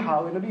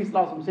nasiha? When Nabi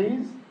Sallallahu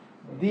says,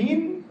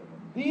 deen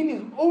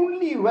is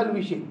only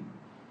well-wishing.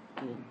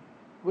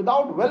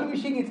 Without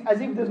well-wishing, it's as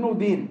if there's no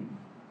deen.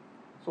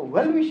 So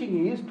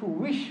well-wishing is to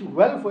wish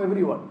well for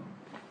everyone.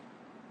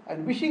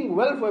 And wishing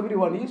well for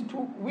everyone is to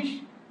wish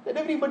that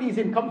everybody is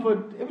in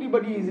comfort,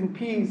 everybody is in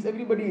peace,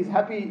 everybody is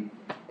happy,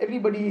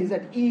 everybody is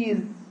at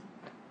ease.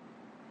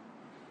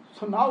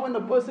 So now when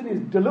a person is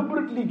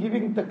deliberately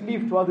giving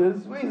taklif to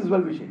others, where is his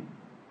well-wishing?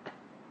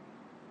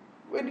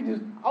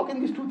 How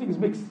can these two things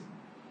mix?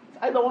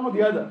 It's either one or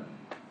the other.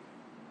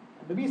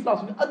 And Nabi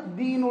Sallallahu Alaihi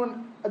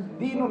Wasallam,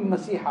 ad-deenun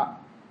nasiha.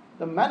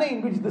 The manner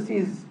in which this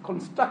is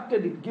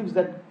constructed, it gives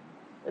that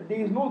there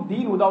is no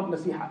deen without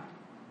nasiha.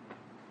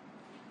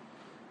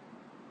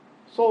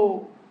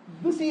 So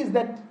this is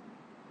that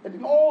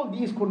in all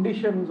these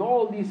conditions,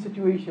 all these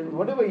situations,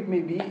 whatever it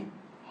may be,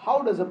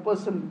 how does a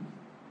person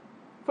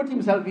put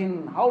himself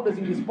in? How does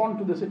he respond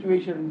to the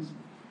situations?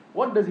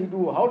 What does he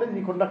do? How does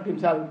he conduct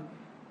himself?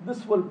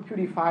 This will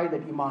purify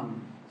that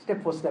iman,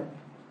 step for step.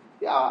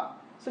 There are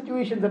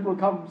situations that will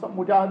come, some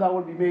mujahada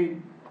will be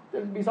made.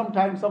 There will be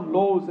sometimes some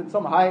lows and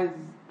some highs.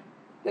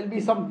 There will be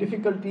some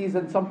difficulties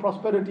and some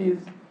prosperities.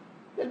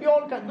 There will be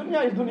all kinds.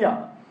 Dunya is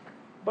dunya.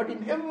 But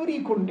in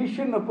every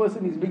condition, a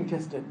person is being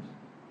tested.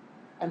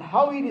 And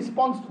how he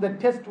responds to that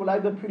test will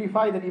either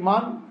purify that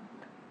iman,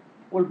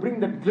 will bring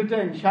that glitter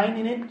and shine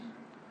in it,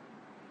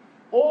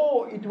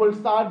 or it will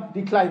start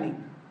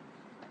declining.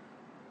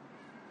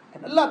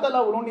 And Allah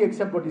Ta'ala will only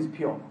accept what is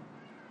pure.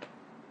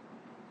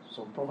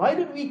 So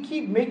provided we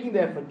keep making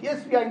the effort.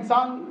 Yes, we are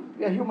insan,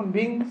 we are human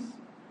beings.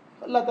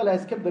 Allah Ta'ala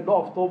has kept the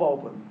door of tawbah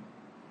open.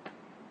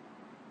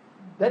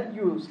 That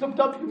you slipped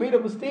up, you made a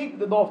mistake,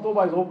 the door of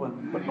tawbah is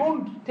open. But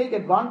don't take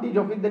advantage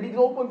of it that it's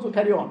open, so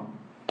carry on.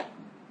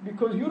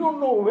 Because you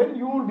don't know when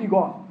you will be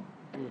gone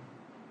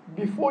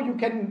before you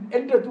can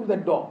enter through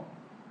that door.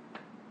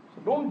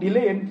 So don't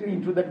delay entry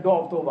into that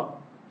door of tawbah.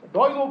 The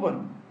door is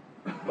open,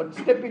 but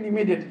step in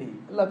immediately.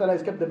 Allah Ta'ala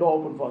has kept the door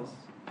open for us.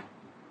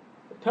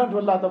 Turn to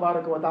Allah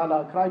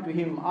Ta'ala, cry to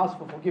Him, ask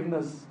for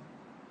forgiveness,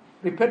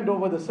 repent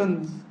over the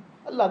sins.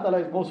 Allah Ta'ala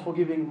is most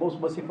forgiving, most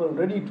merciful,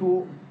 ready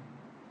to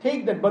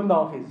take that banda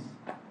of His.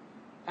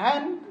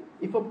 And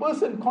if a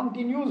person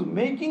continues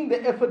making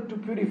the effort to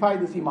purify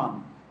this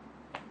iman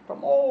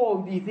from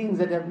all the things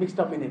that have mixed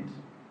up in it,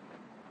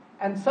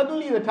 and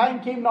suddenly the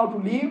time came now to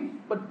leave,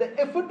 but the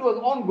effort was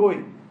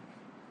ongoing.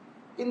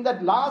 In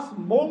that last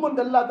moment,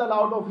 Allah Ta'ala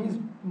out of His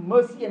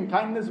mercy and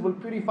kindness will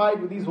purify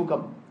with His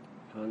hukam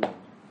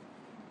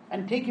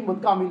and take him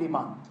with kamil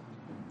iman.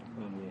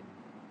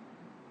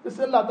 This is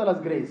Allah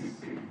Ta'ala's grace.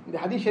 In the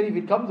Hadith Sharif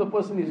it comes, a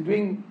person is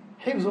doing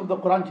hifz of the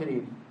Quran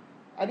Sharif,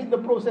 and in the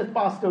process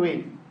passed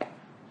away.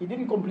 He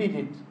didn't complete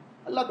it.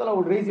 Allah Ta'ala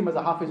will raise him as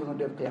a hafiz on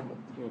the day of Qiyamah.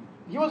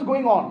 He was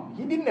going on.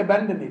 He didn't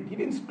abandon it. He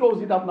didn't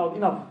close it up now,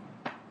 enough.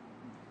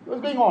 He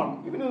was going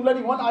on. Even he was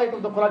learning one ayat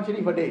of the Quran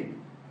Sharif a day.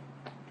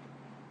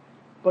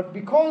 But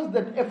because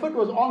that effort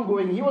was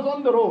ongoing, he was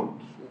on the road.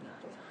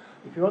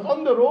 If he was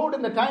on the road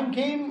and the time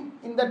came,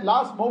 in that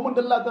last moment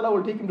Allah Ta'ala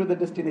will take him to the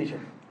destination.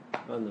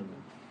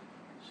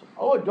 So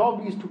our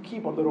job is to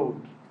keep on the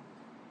road.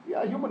 We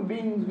are human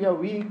beings, we are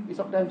weak, we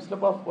sometimes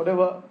slip up,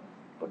 whatever.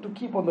 But to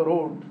keep on the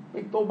road,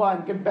 make tawbah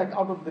and get back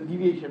out of the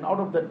deviation,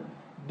 out of that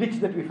ditch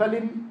that we fell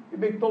in. We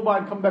make tawbah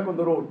and come back on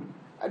the road.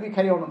 And we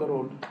carry on the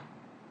road.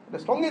 And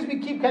as long as we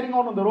keep carrying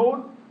on the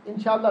road,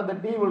 inshallah the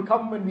day will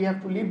come when we have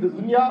to leave the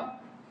dunya.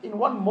 In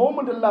one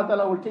moment Allah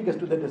Ta'ala will take us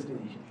to the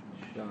destination.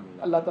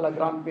 Allah Ta'ala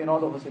grant me and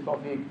all of us a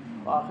tawfiq.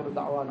 Wa akhiru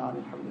da'wana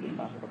alhamdulillahi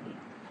rabbil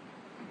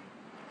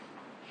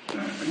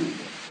alamin.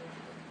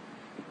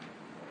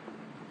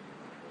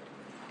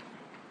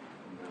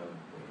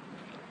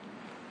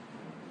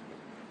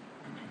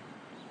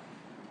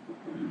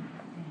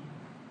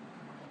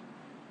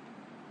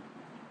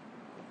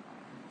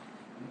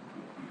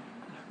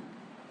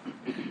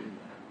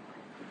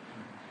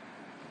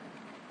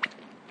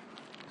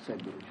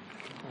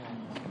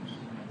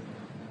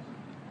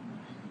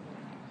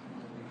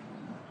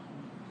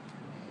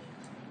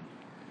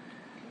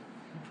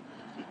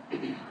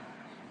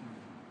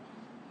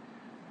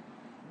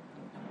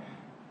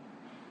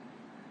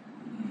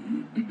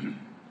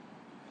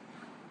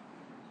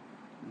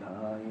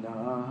 La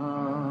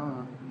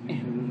ilaha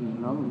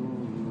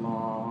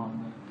illallah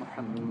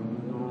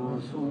Muhammadur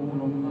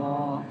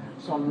Rasulullah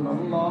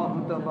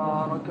sallallahu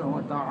tabaraka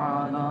wa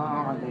ta'ala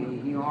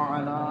alayhi wa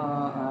ala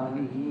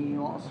alihi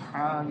wa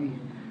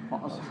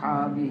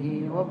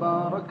ashabihi wa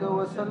baraka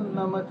wa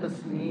sallama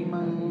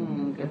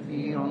tasliman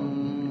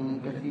kathiran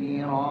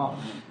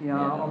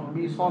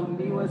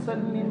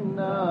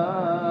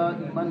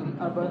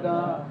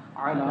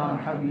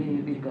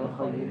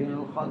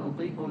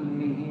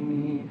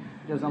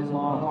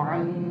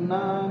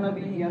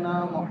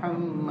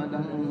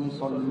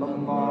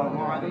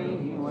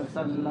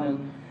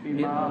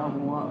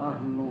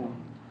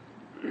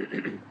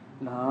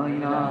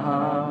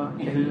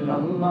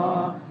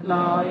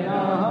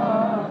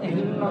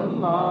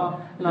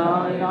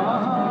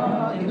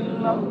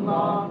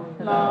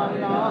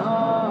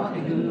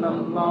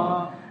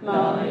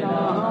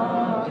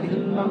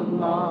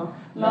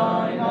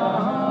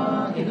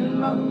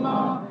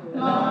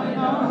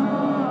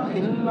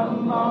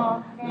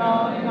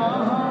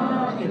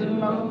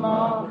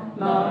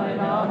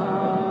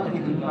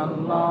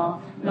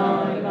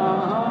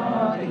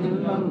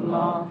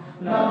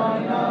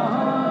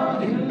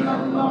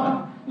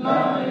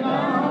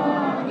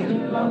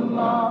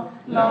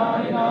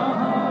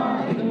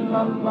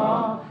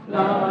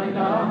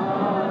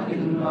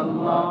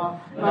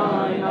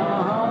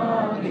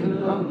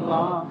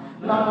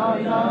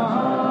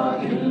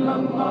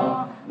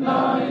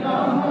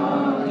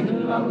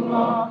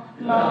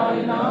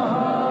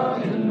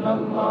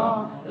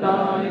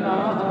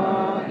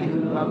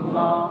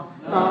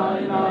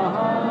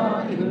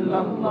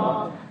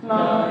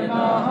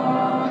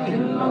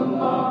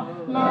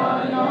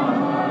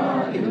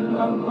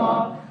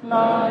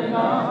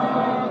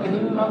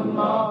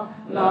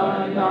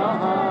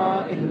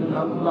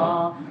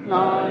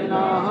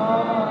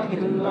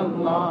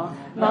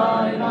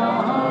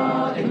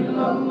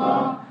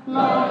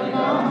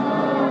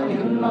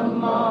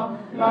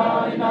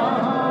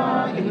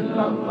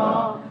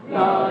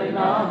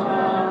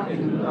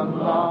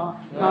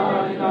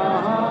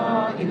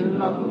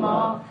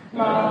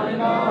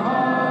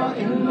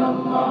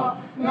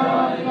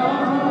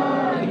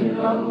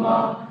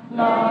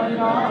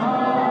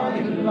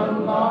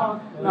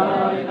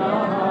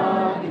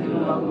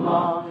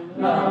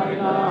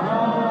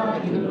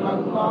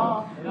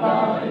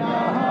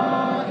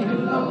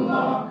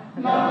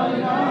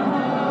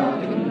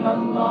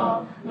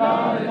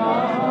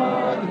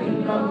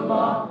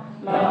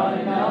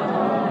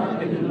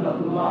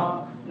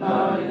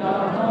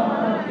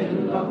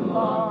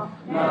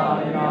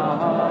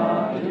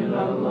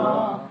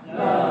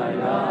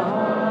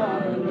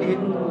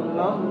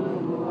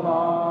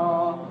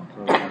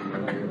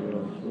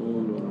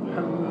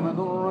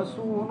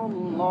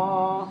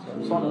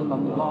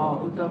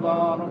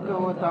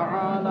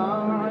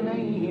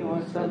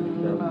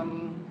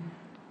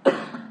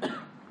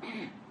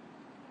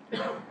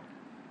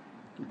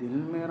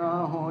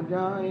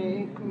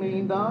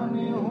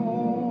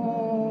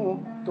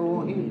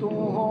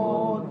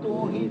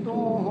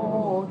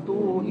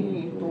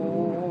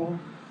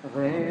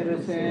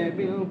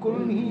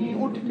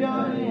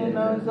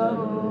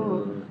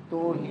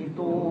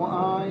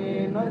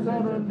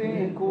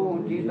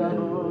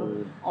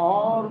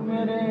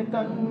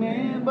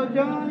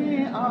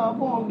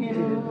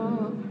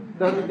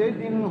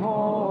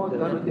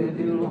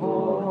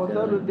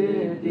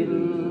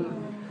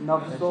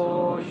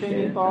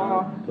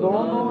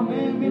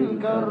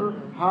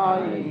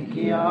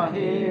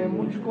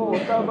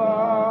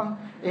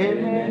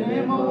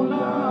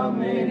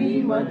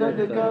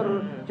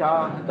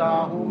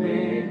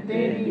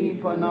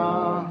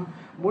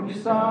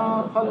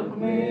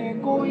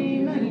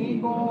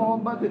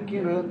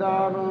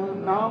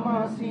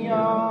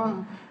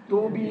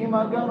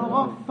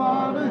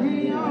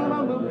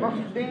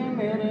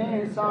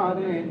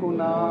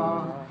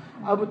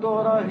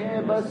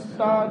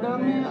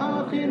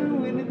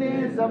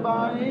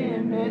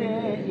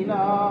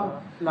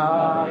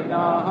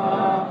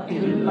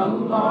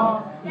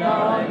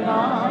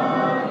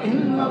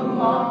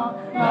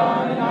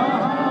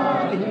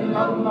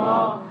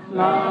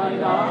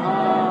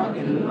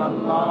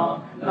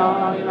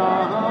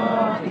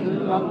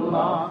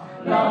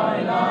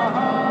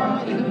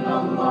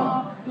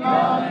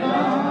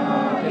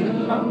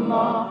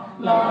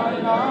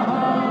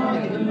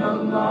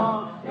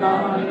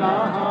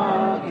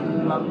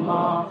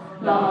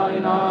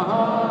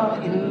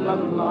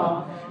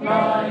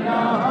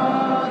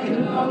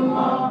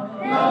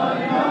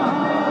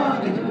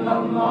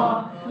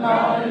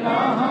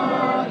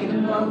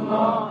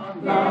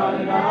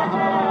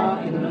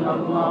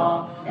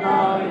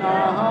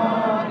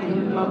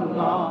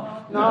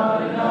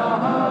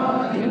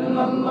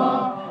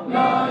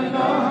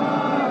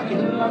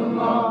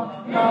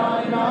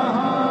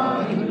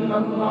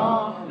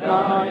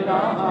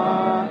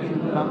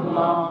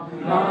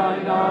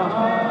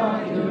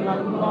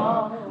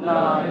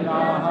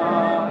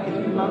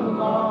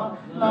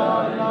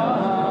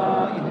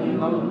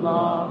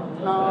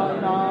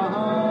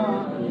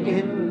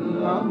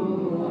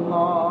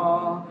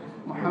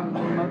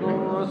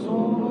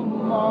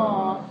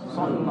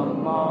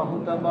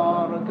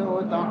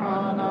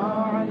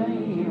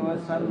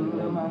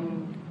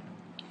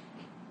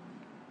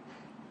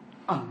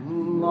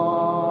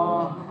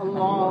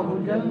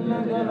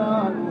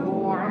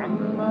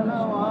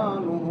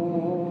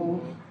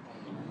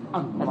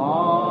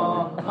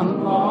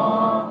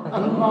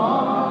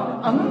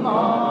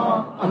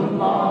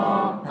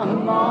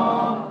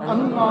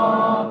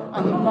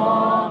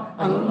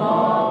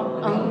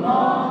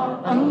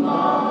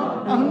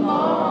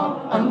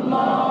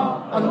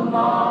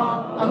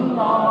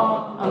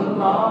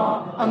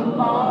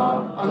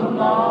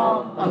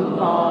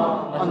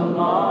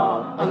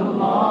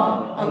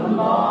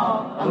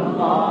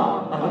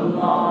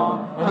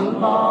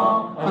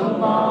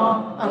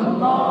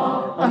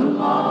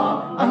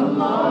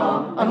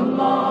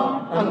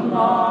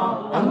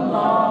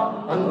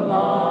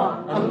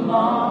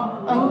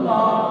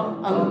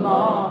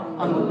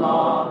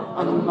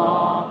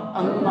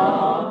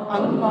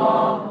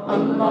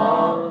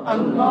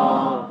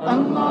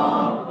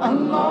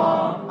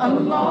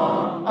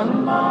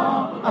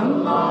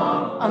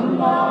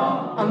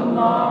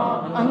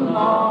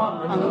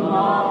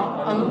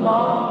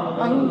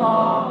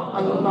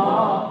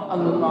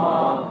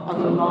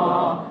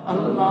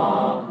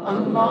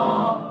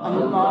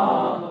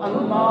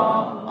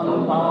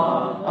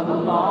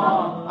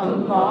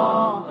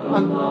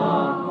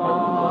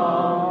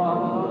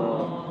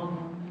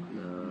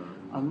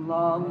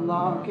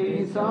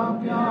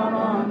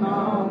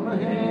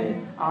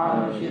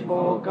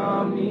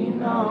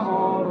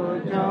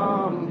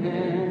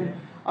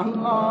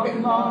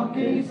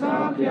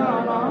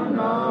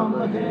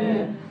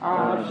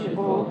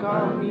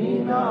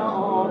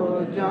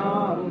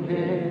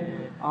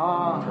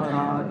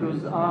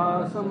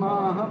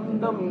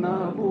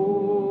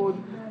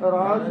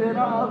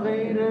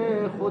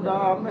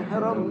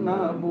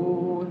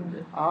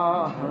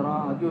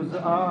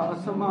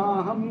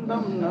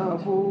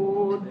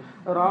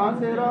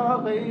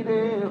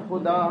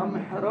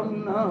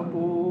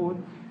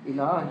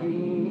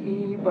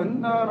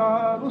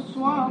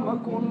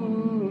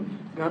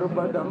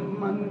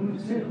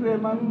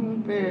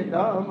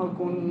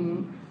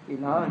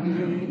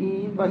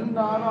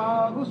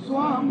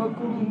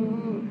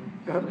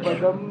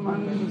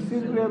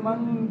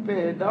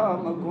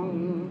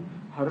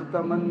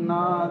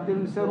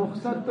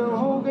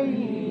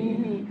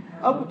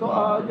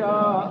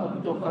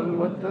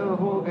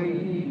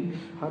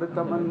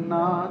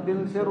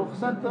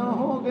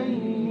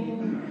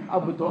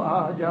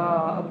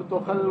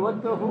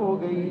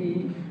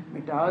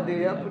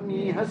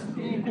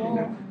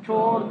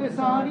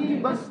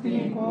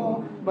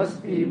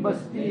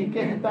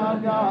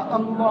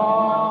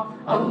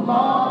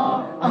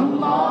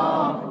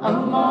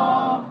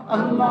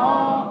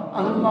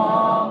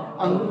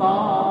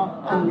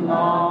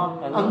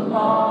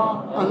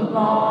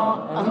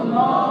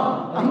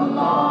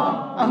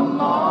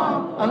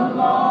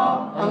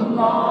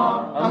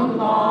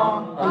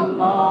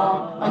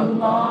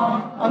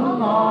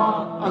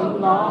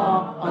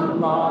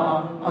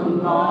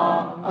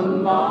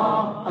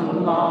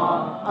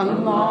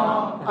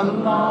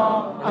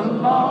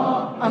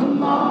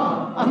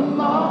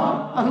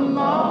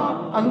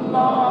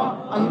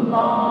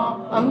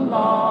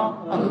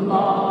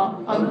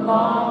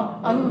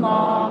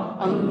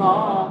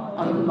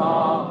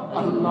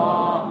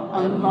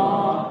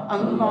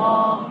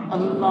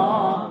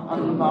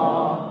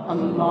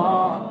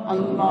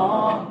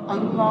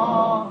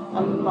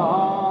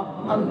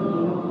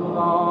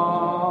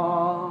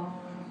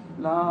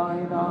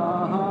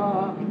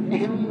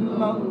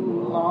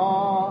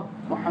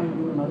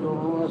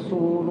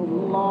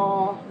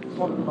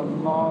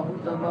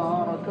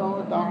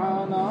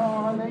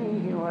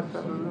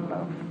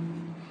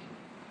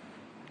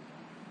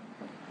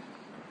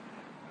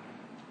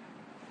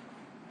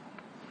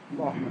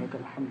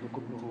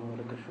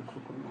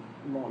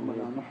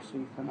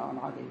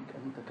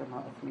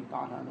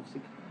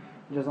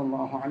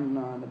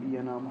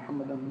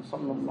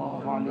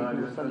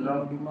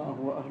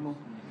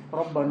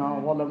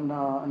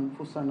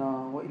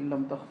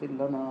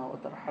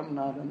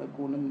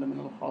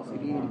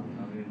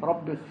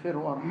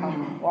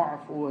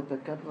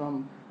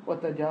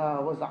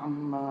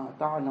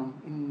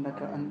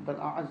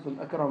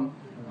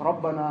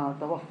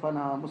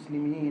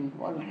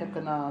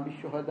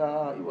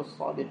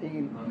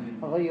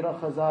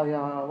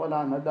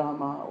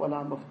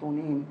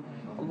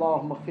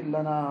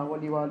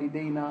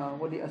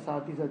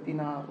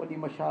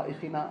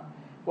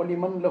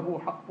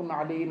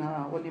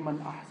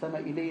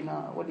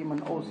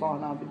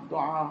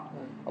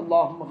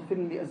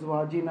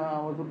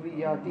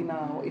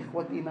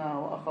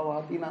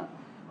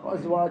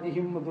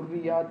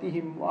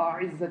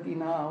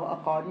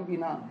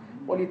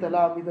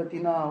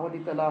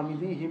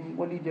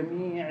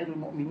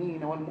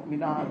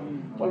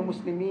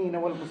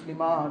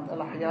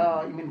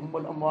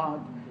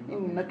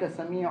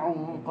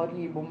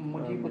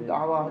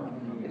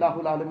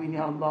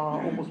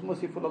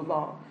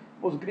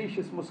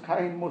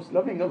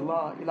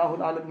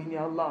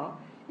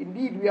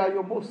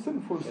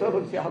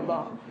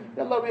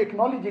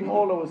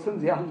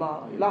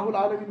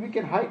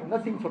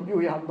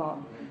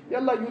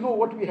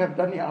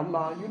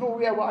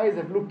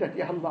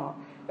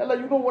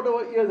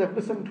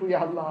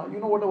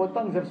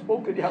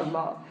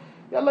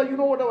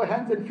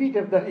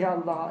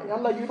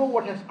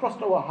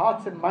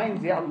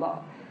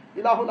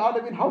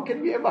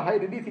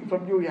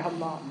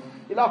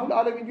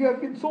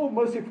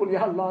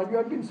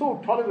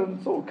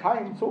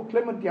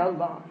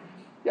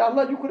Ya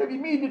Allah, you could have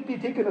immediately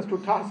taken us to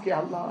task, Ya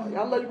Allah.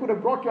 Ya Allah, you could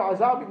have brought your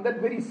azab in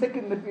that very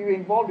second that we were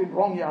involved in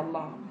wrong, Ya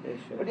Allah.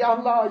 But Ya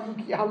Allah,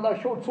 Ya Allah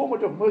showed so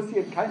much of mercy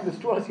and kindness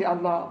to us, Ya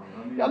Allah.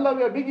 Ya Allah,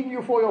 we are begging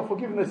you for your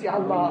forgiveness, Ya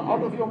Allah.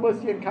 Out of your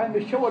mercy and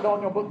kindness, shower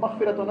down your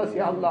maghfirat on us,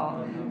 Ya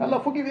Allah. Ya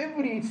Allah, forgive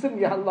every sin,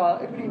 Ya Allah.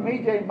 Every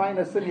major and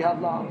minor sin, Ya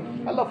Allah.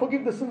 Allah,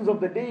 forgive the sins of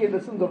the day and the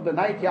sins of the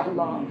night, Ya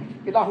Allah.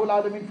 Ilahul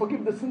Alameen,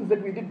 forgive the sins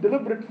that we did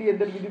deliberately and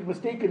that we did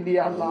mistakenly,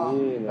 Ya Allah.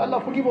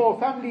 Allah, forgive our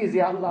families,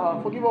 Ya Allah.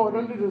 Forgive our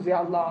relatives, Ya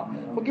Allah.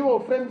 Forgive our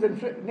friends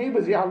and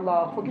neighbors, Ya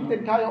Allah. Forgive the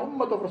entire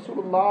ummah of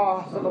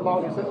Rasulullah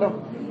sallallahu alaihi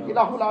wasallam.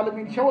 Ilahul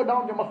Alameen, shower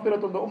down your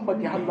maghfirat on the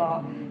ummah, Ya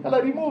Allah.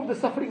 Allah, remove the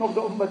suffering of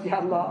the ummah, Ya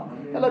Allah.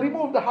 Allah,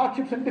 remove the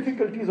hardships and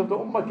difficulties of the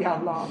ummah, Ya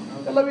Allah.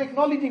 Allah, we're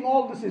acknowledging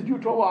all this is due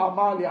to our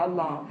amal, Ya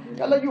Allah.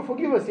 Allah, you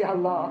forgive us, Ya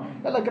Allah.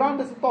 Allah,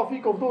 grant us the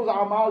tawfiq of those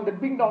amal that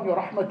bring down your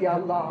rahmat, Ya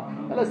Allah.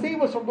 Allah,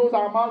 save us from those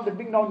amal that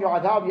bring down your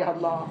adhab, Ya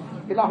Allah.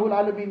 Ilahul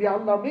Alameen, Ya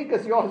Allah, make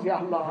us yours, Ya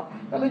Allah.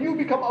 Allah, you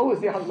become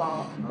ours, Ya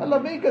Allah. Allah,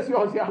 make us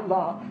yours, Ya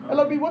Allah.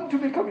 Allah, we want to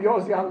become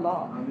yours, Ya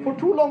Allah. For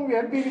too long we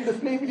have been in the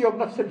slavery of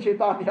nafs and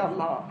shaitan, Ya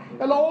Allah.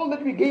 Allah, all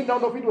that we gained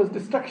out of it was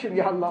destruction,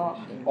 Ya Allah.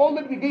 All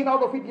that we gained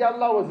out of it, Ya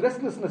Allah, was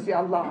restlessness, Ya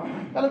Allah.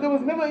 Allah, there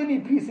was never any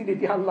peace in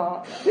it, Ya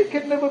Allah. There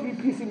can never be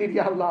peace in it,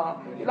 Ya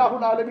Allah.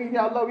 Ilahul Alameen,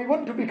 Ya Allah, we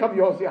want to become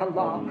yours, Ya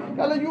Allah.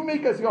 Allah, you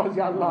make us yours,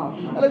 Ya Allah.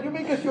 Allah, you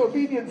make us your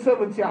obedient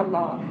servants, Ya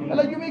Allah.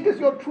 Allah, you make us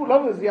your true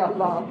lovers, Ya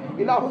Allah.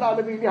 Ilahul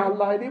Alameen, Ya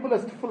Allah, enable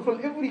us to fulfill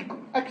every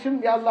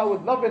action, Ya Allah,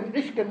 with love and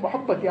ishq and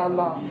muhabbat, Ya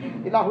Allah.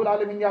 Ilahul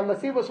Alameen, Ya Allah,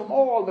 save us from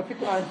all the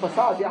fitna and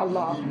fasad, Ya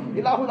Allah.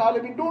 Ilahul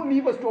Alameen, don't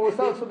leave us to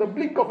ourselves for the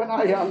blink of an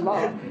eye, Ya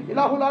Allah.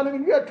 Ilahul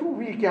Alameen, we are too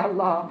weak, Ya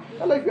Allah.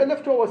 Allah, if we are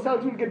left to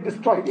ourselves, we'll get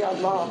destroyed, Ya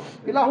Allah.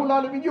 Ilahul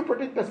Alameen, you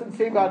protect us and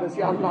safeguard us,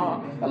 Ya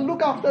Allah. And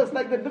look after us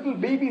like the little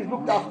babies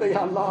looked after,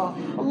 Ya Allah.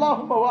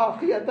 Allahumma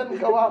waqiyatan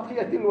ka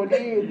waqiyatil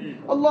walid.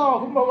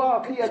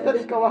 Allahumma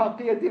waqiyatan ka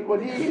waqiyatil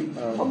walid.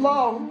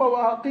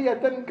 Allahumma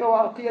waqiyatan ka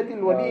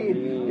waqiyatil walid.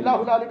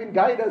 Ilahul Alameen,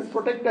 guide us,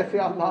 protect us,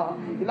 Ya Allah.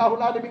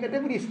 Ilahul Alameen, at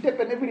every step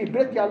and every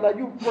breath, Ya Allah,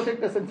 you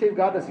protect us and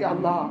safeguard us, Ya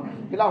Allah.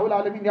 Ilahul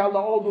Alameen, Ya Allah,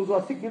 all those who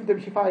are sick, give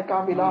them shifa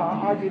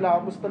kamila,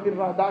 ajila,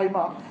 mustamirra,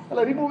 daima.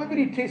 Allah, remove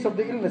every trace of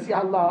the illness, Ya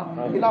Allah.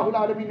 Ilahul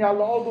Alameen, Ya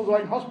Allah, all those who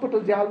are in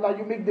hospitals, Ya Allah,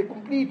 you make the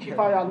complete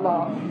shifa, Ya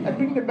Allah, and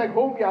bring them back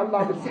home, Ya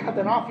Allah, with sihat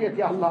and afiyat,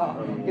 Ya Allah.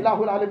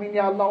 Ilahul Alameen,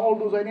 Ya Allah, all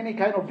those who are in any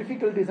kind of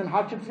difficulties and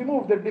hardships,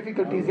 remove their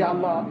difficulties, Ya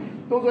Allah.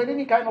 Those who are in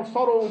any kind of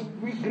sorrow,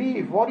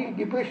 grief, worry,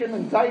 depression,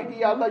 anxiety,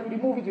 Ya Allah, you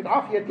remove it with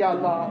afiyat, Ya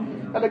Allah.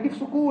 Allah, give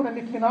sukoon and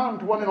itminan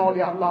to one and all,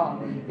 Ya Allah.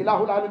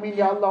 Ilahul Alameen,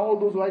 Ya Allah, all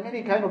those who are in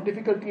any kind of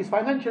difficulties,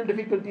 financial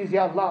difficulties,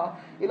 Ya Allah.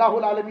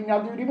 Ilahul Alameen, Ya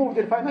Allah, you remove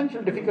their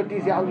financial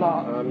difficulties, Ya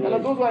Allah. Allah,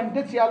 those who are in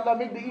debts, Ya Allah,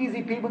 make the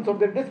easy payments of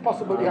their debts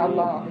possible, Ya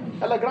Allah.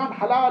 Allah, grant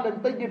halal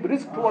and tayyib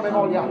rizq to one and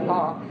all, Ya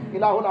Allah.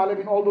 Ilahul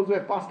Alameen, all those who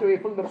have passed away,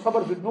 fill their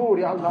qabrs with noor,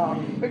 Ya Allah.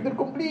 Make their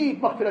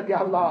complete maghfirat, Ya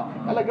Allah.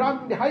 Allah,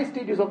 grant the high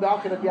stages of the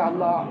akhirat, Ya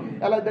Allah.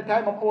 Allah, at the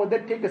time of our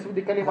death, take us with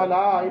the kalima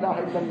la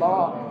ilaha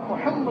illallah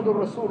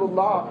Muhammadur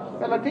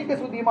Rasulullah. Allah, take us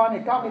with the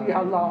iman kamil, Ya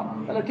Allah.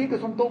 Allah, take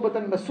us from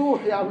tawbatan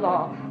nasuh, Ya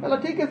Allah.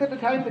 Allah, take us at the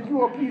time that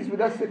you are pleased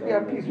with us, that we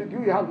are pleased with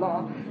you, Ya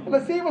Allah.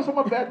 Allah, save us from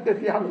a bad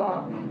death, Ya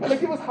Allah. Allah,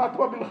 give us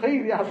khatwa bil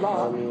khair, Ya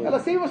Allah. Allah,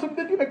 save us from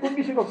death in a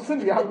condition of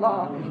sin, Ya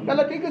Allah.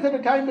 Allah, take us at a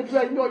time that we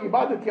are in your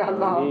ibadat, Ya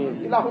Allah.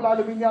 Ilahul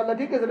Alameen, Ya Allah,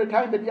 take us at a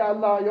time that, Ya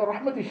Allah, your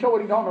rahmat is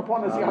showering down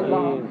upon us, Ya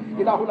Allah.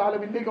 Ilahul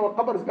Alameen, make our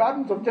qabrs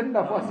gardens of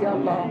Jannah for us, Ya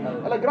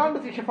Allah. Allah, grant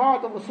us the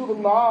shafaat of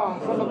Rasulullah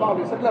sallallahu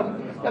alaihi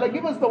wasallam. Allah,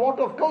 give us the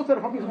water of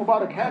Kawthar from his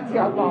Mubarak hands,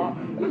 Ya Allah.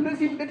 Allah,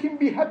 let him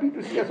be happy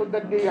to see us on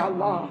that day, Ya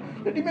Allah.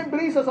 Let him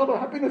embrace us out of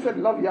happiness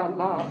and love, Ya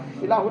Allah.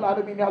 Ilahul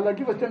Alameen, Ya Allah,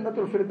 give us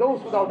Jannatul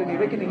Firdaus without any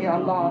reckoning, Ya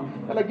Allah.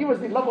 Allah, give us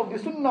the love of the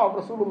Sunnah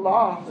of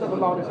Rasulullah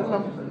sallallahu alaihi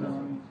wasallam.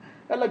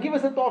 Allah, give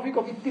us the tawfiq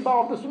of ittiba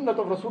of the sunnah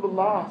of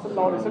Rasulullah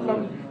sallallahu alaihi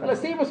wasallam. Allah,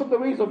 save us from the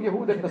ways of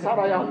Yahud and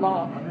Nasara, Ya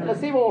Allah. Allah,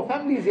 save our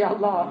families, Ya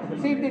Allah.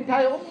 Save the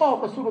entire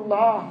ummah of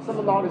Rasulullah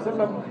sallallahu alaihi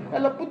wasallam.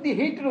 Allah, put the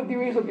hatred of the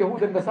ways of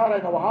Yahud and Nasara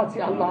in our hearts,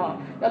 Ya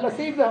Allah. Allah,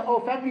 save our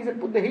families and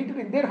put the hatred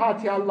in their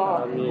hearts, Ya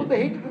Allah. Put the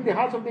hatred in the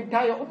hearts of the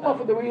entire ummah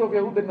for the way of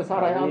Yahud and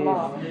Nasara, Ya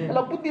Allah.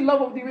 Allah, put the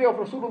love of the way of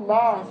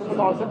Rasulullah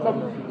sallallahu alaihi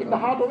wasallam in the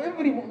heart of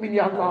every mu'min,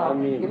 Ya Allah.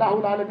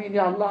 Ilahul Alameen,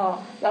 Ya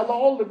Allah. Ya Allah,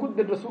 all the good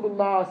that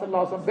Rasulullah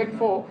sallallahu alaihi wasallam begged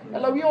for,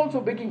 Allah, we also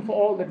begging for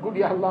all that good,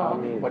 Ya Allah.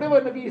 Whatever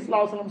Nabi Sallallahu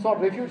Alaihi Wasallam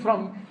sought refuge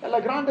from,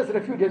 Allah, grant us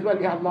refuge as well,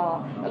 Ya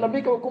Allah. Allah,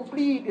 make our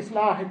complete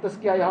Islah and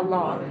Tazkiyah, Ya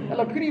Allah.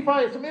 Allah,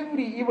 purify us from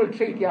every evil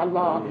trait, Ya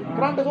Allah.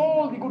 Grant us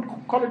all the good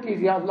qualities,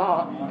 Ya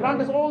Allah.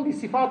 Grant us all the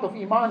sifat of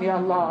Iman, Ya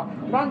Allah.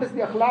 Grant us the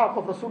akhlaq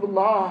of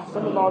Rasulullah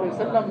Sallallahu Alaihi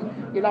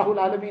Wasallam. Ilahul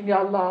Alameen, Ya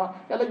Allah.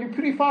 Allah, you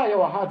purify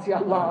our hearts, Ya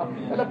Allah.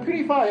 Allah,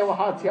 purify our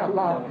hearts, Ya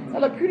Allah.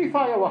 Allah,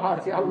 purify our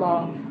hearts, Ya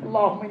Allah.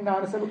 اللهم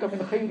إنا نسألك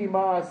من خير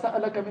ما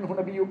سألك منه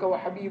نبيك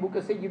وحبيبك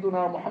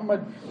سيدنا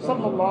محمد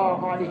صلى الله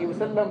عليه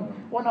وسلم،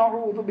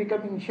 ونعوذ بك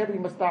من شر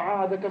ما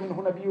استعاذك منه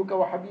نبيك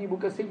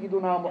وحبيبك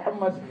سيدنا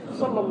محمد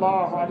صلى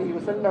الله عليه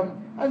وسلم.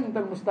 أنت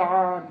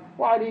المستعان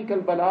وعليك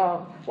البلاغ،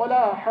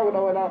 ولا حول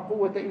ولا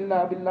قوة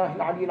إلا بالله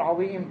العلي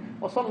العظيم.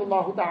 وصلى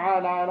الله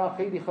تعالى على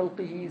خير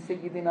خلقه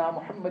سيدنا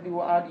محمد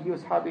وآله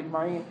وأصحابه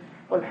أجمعين،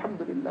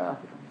 والحمد لله.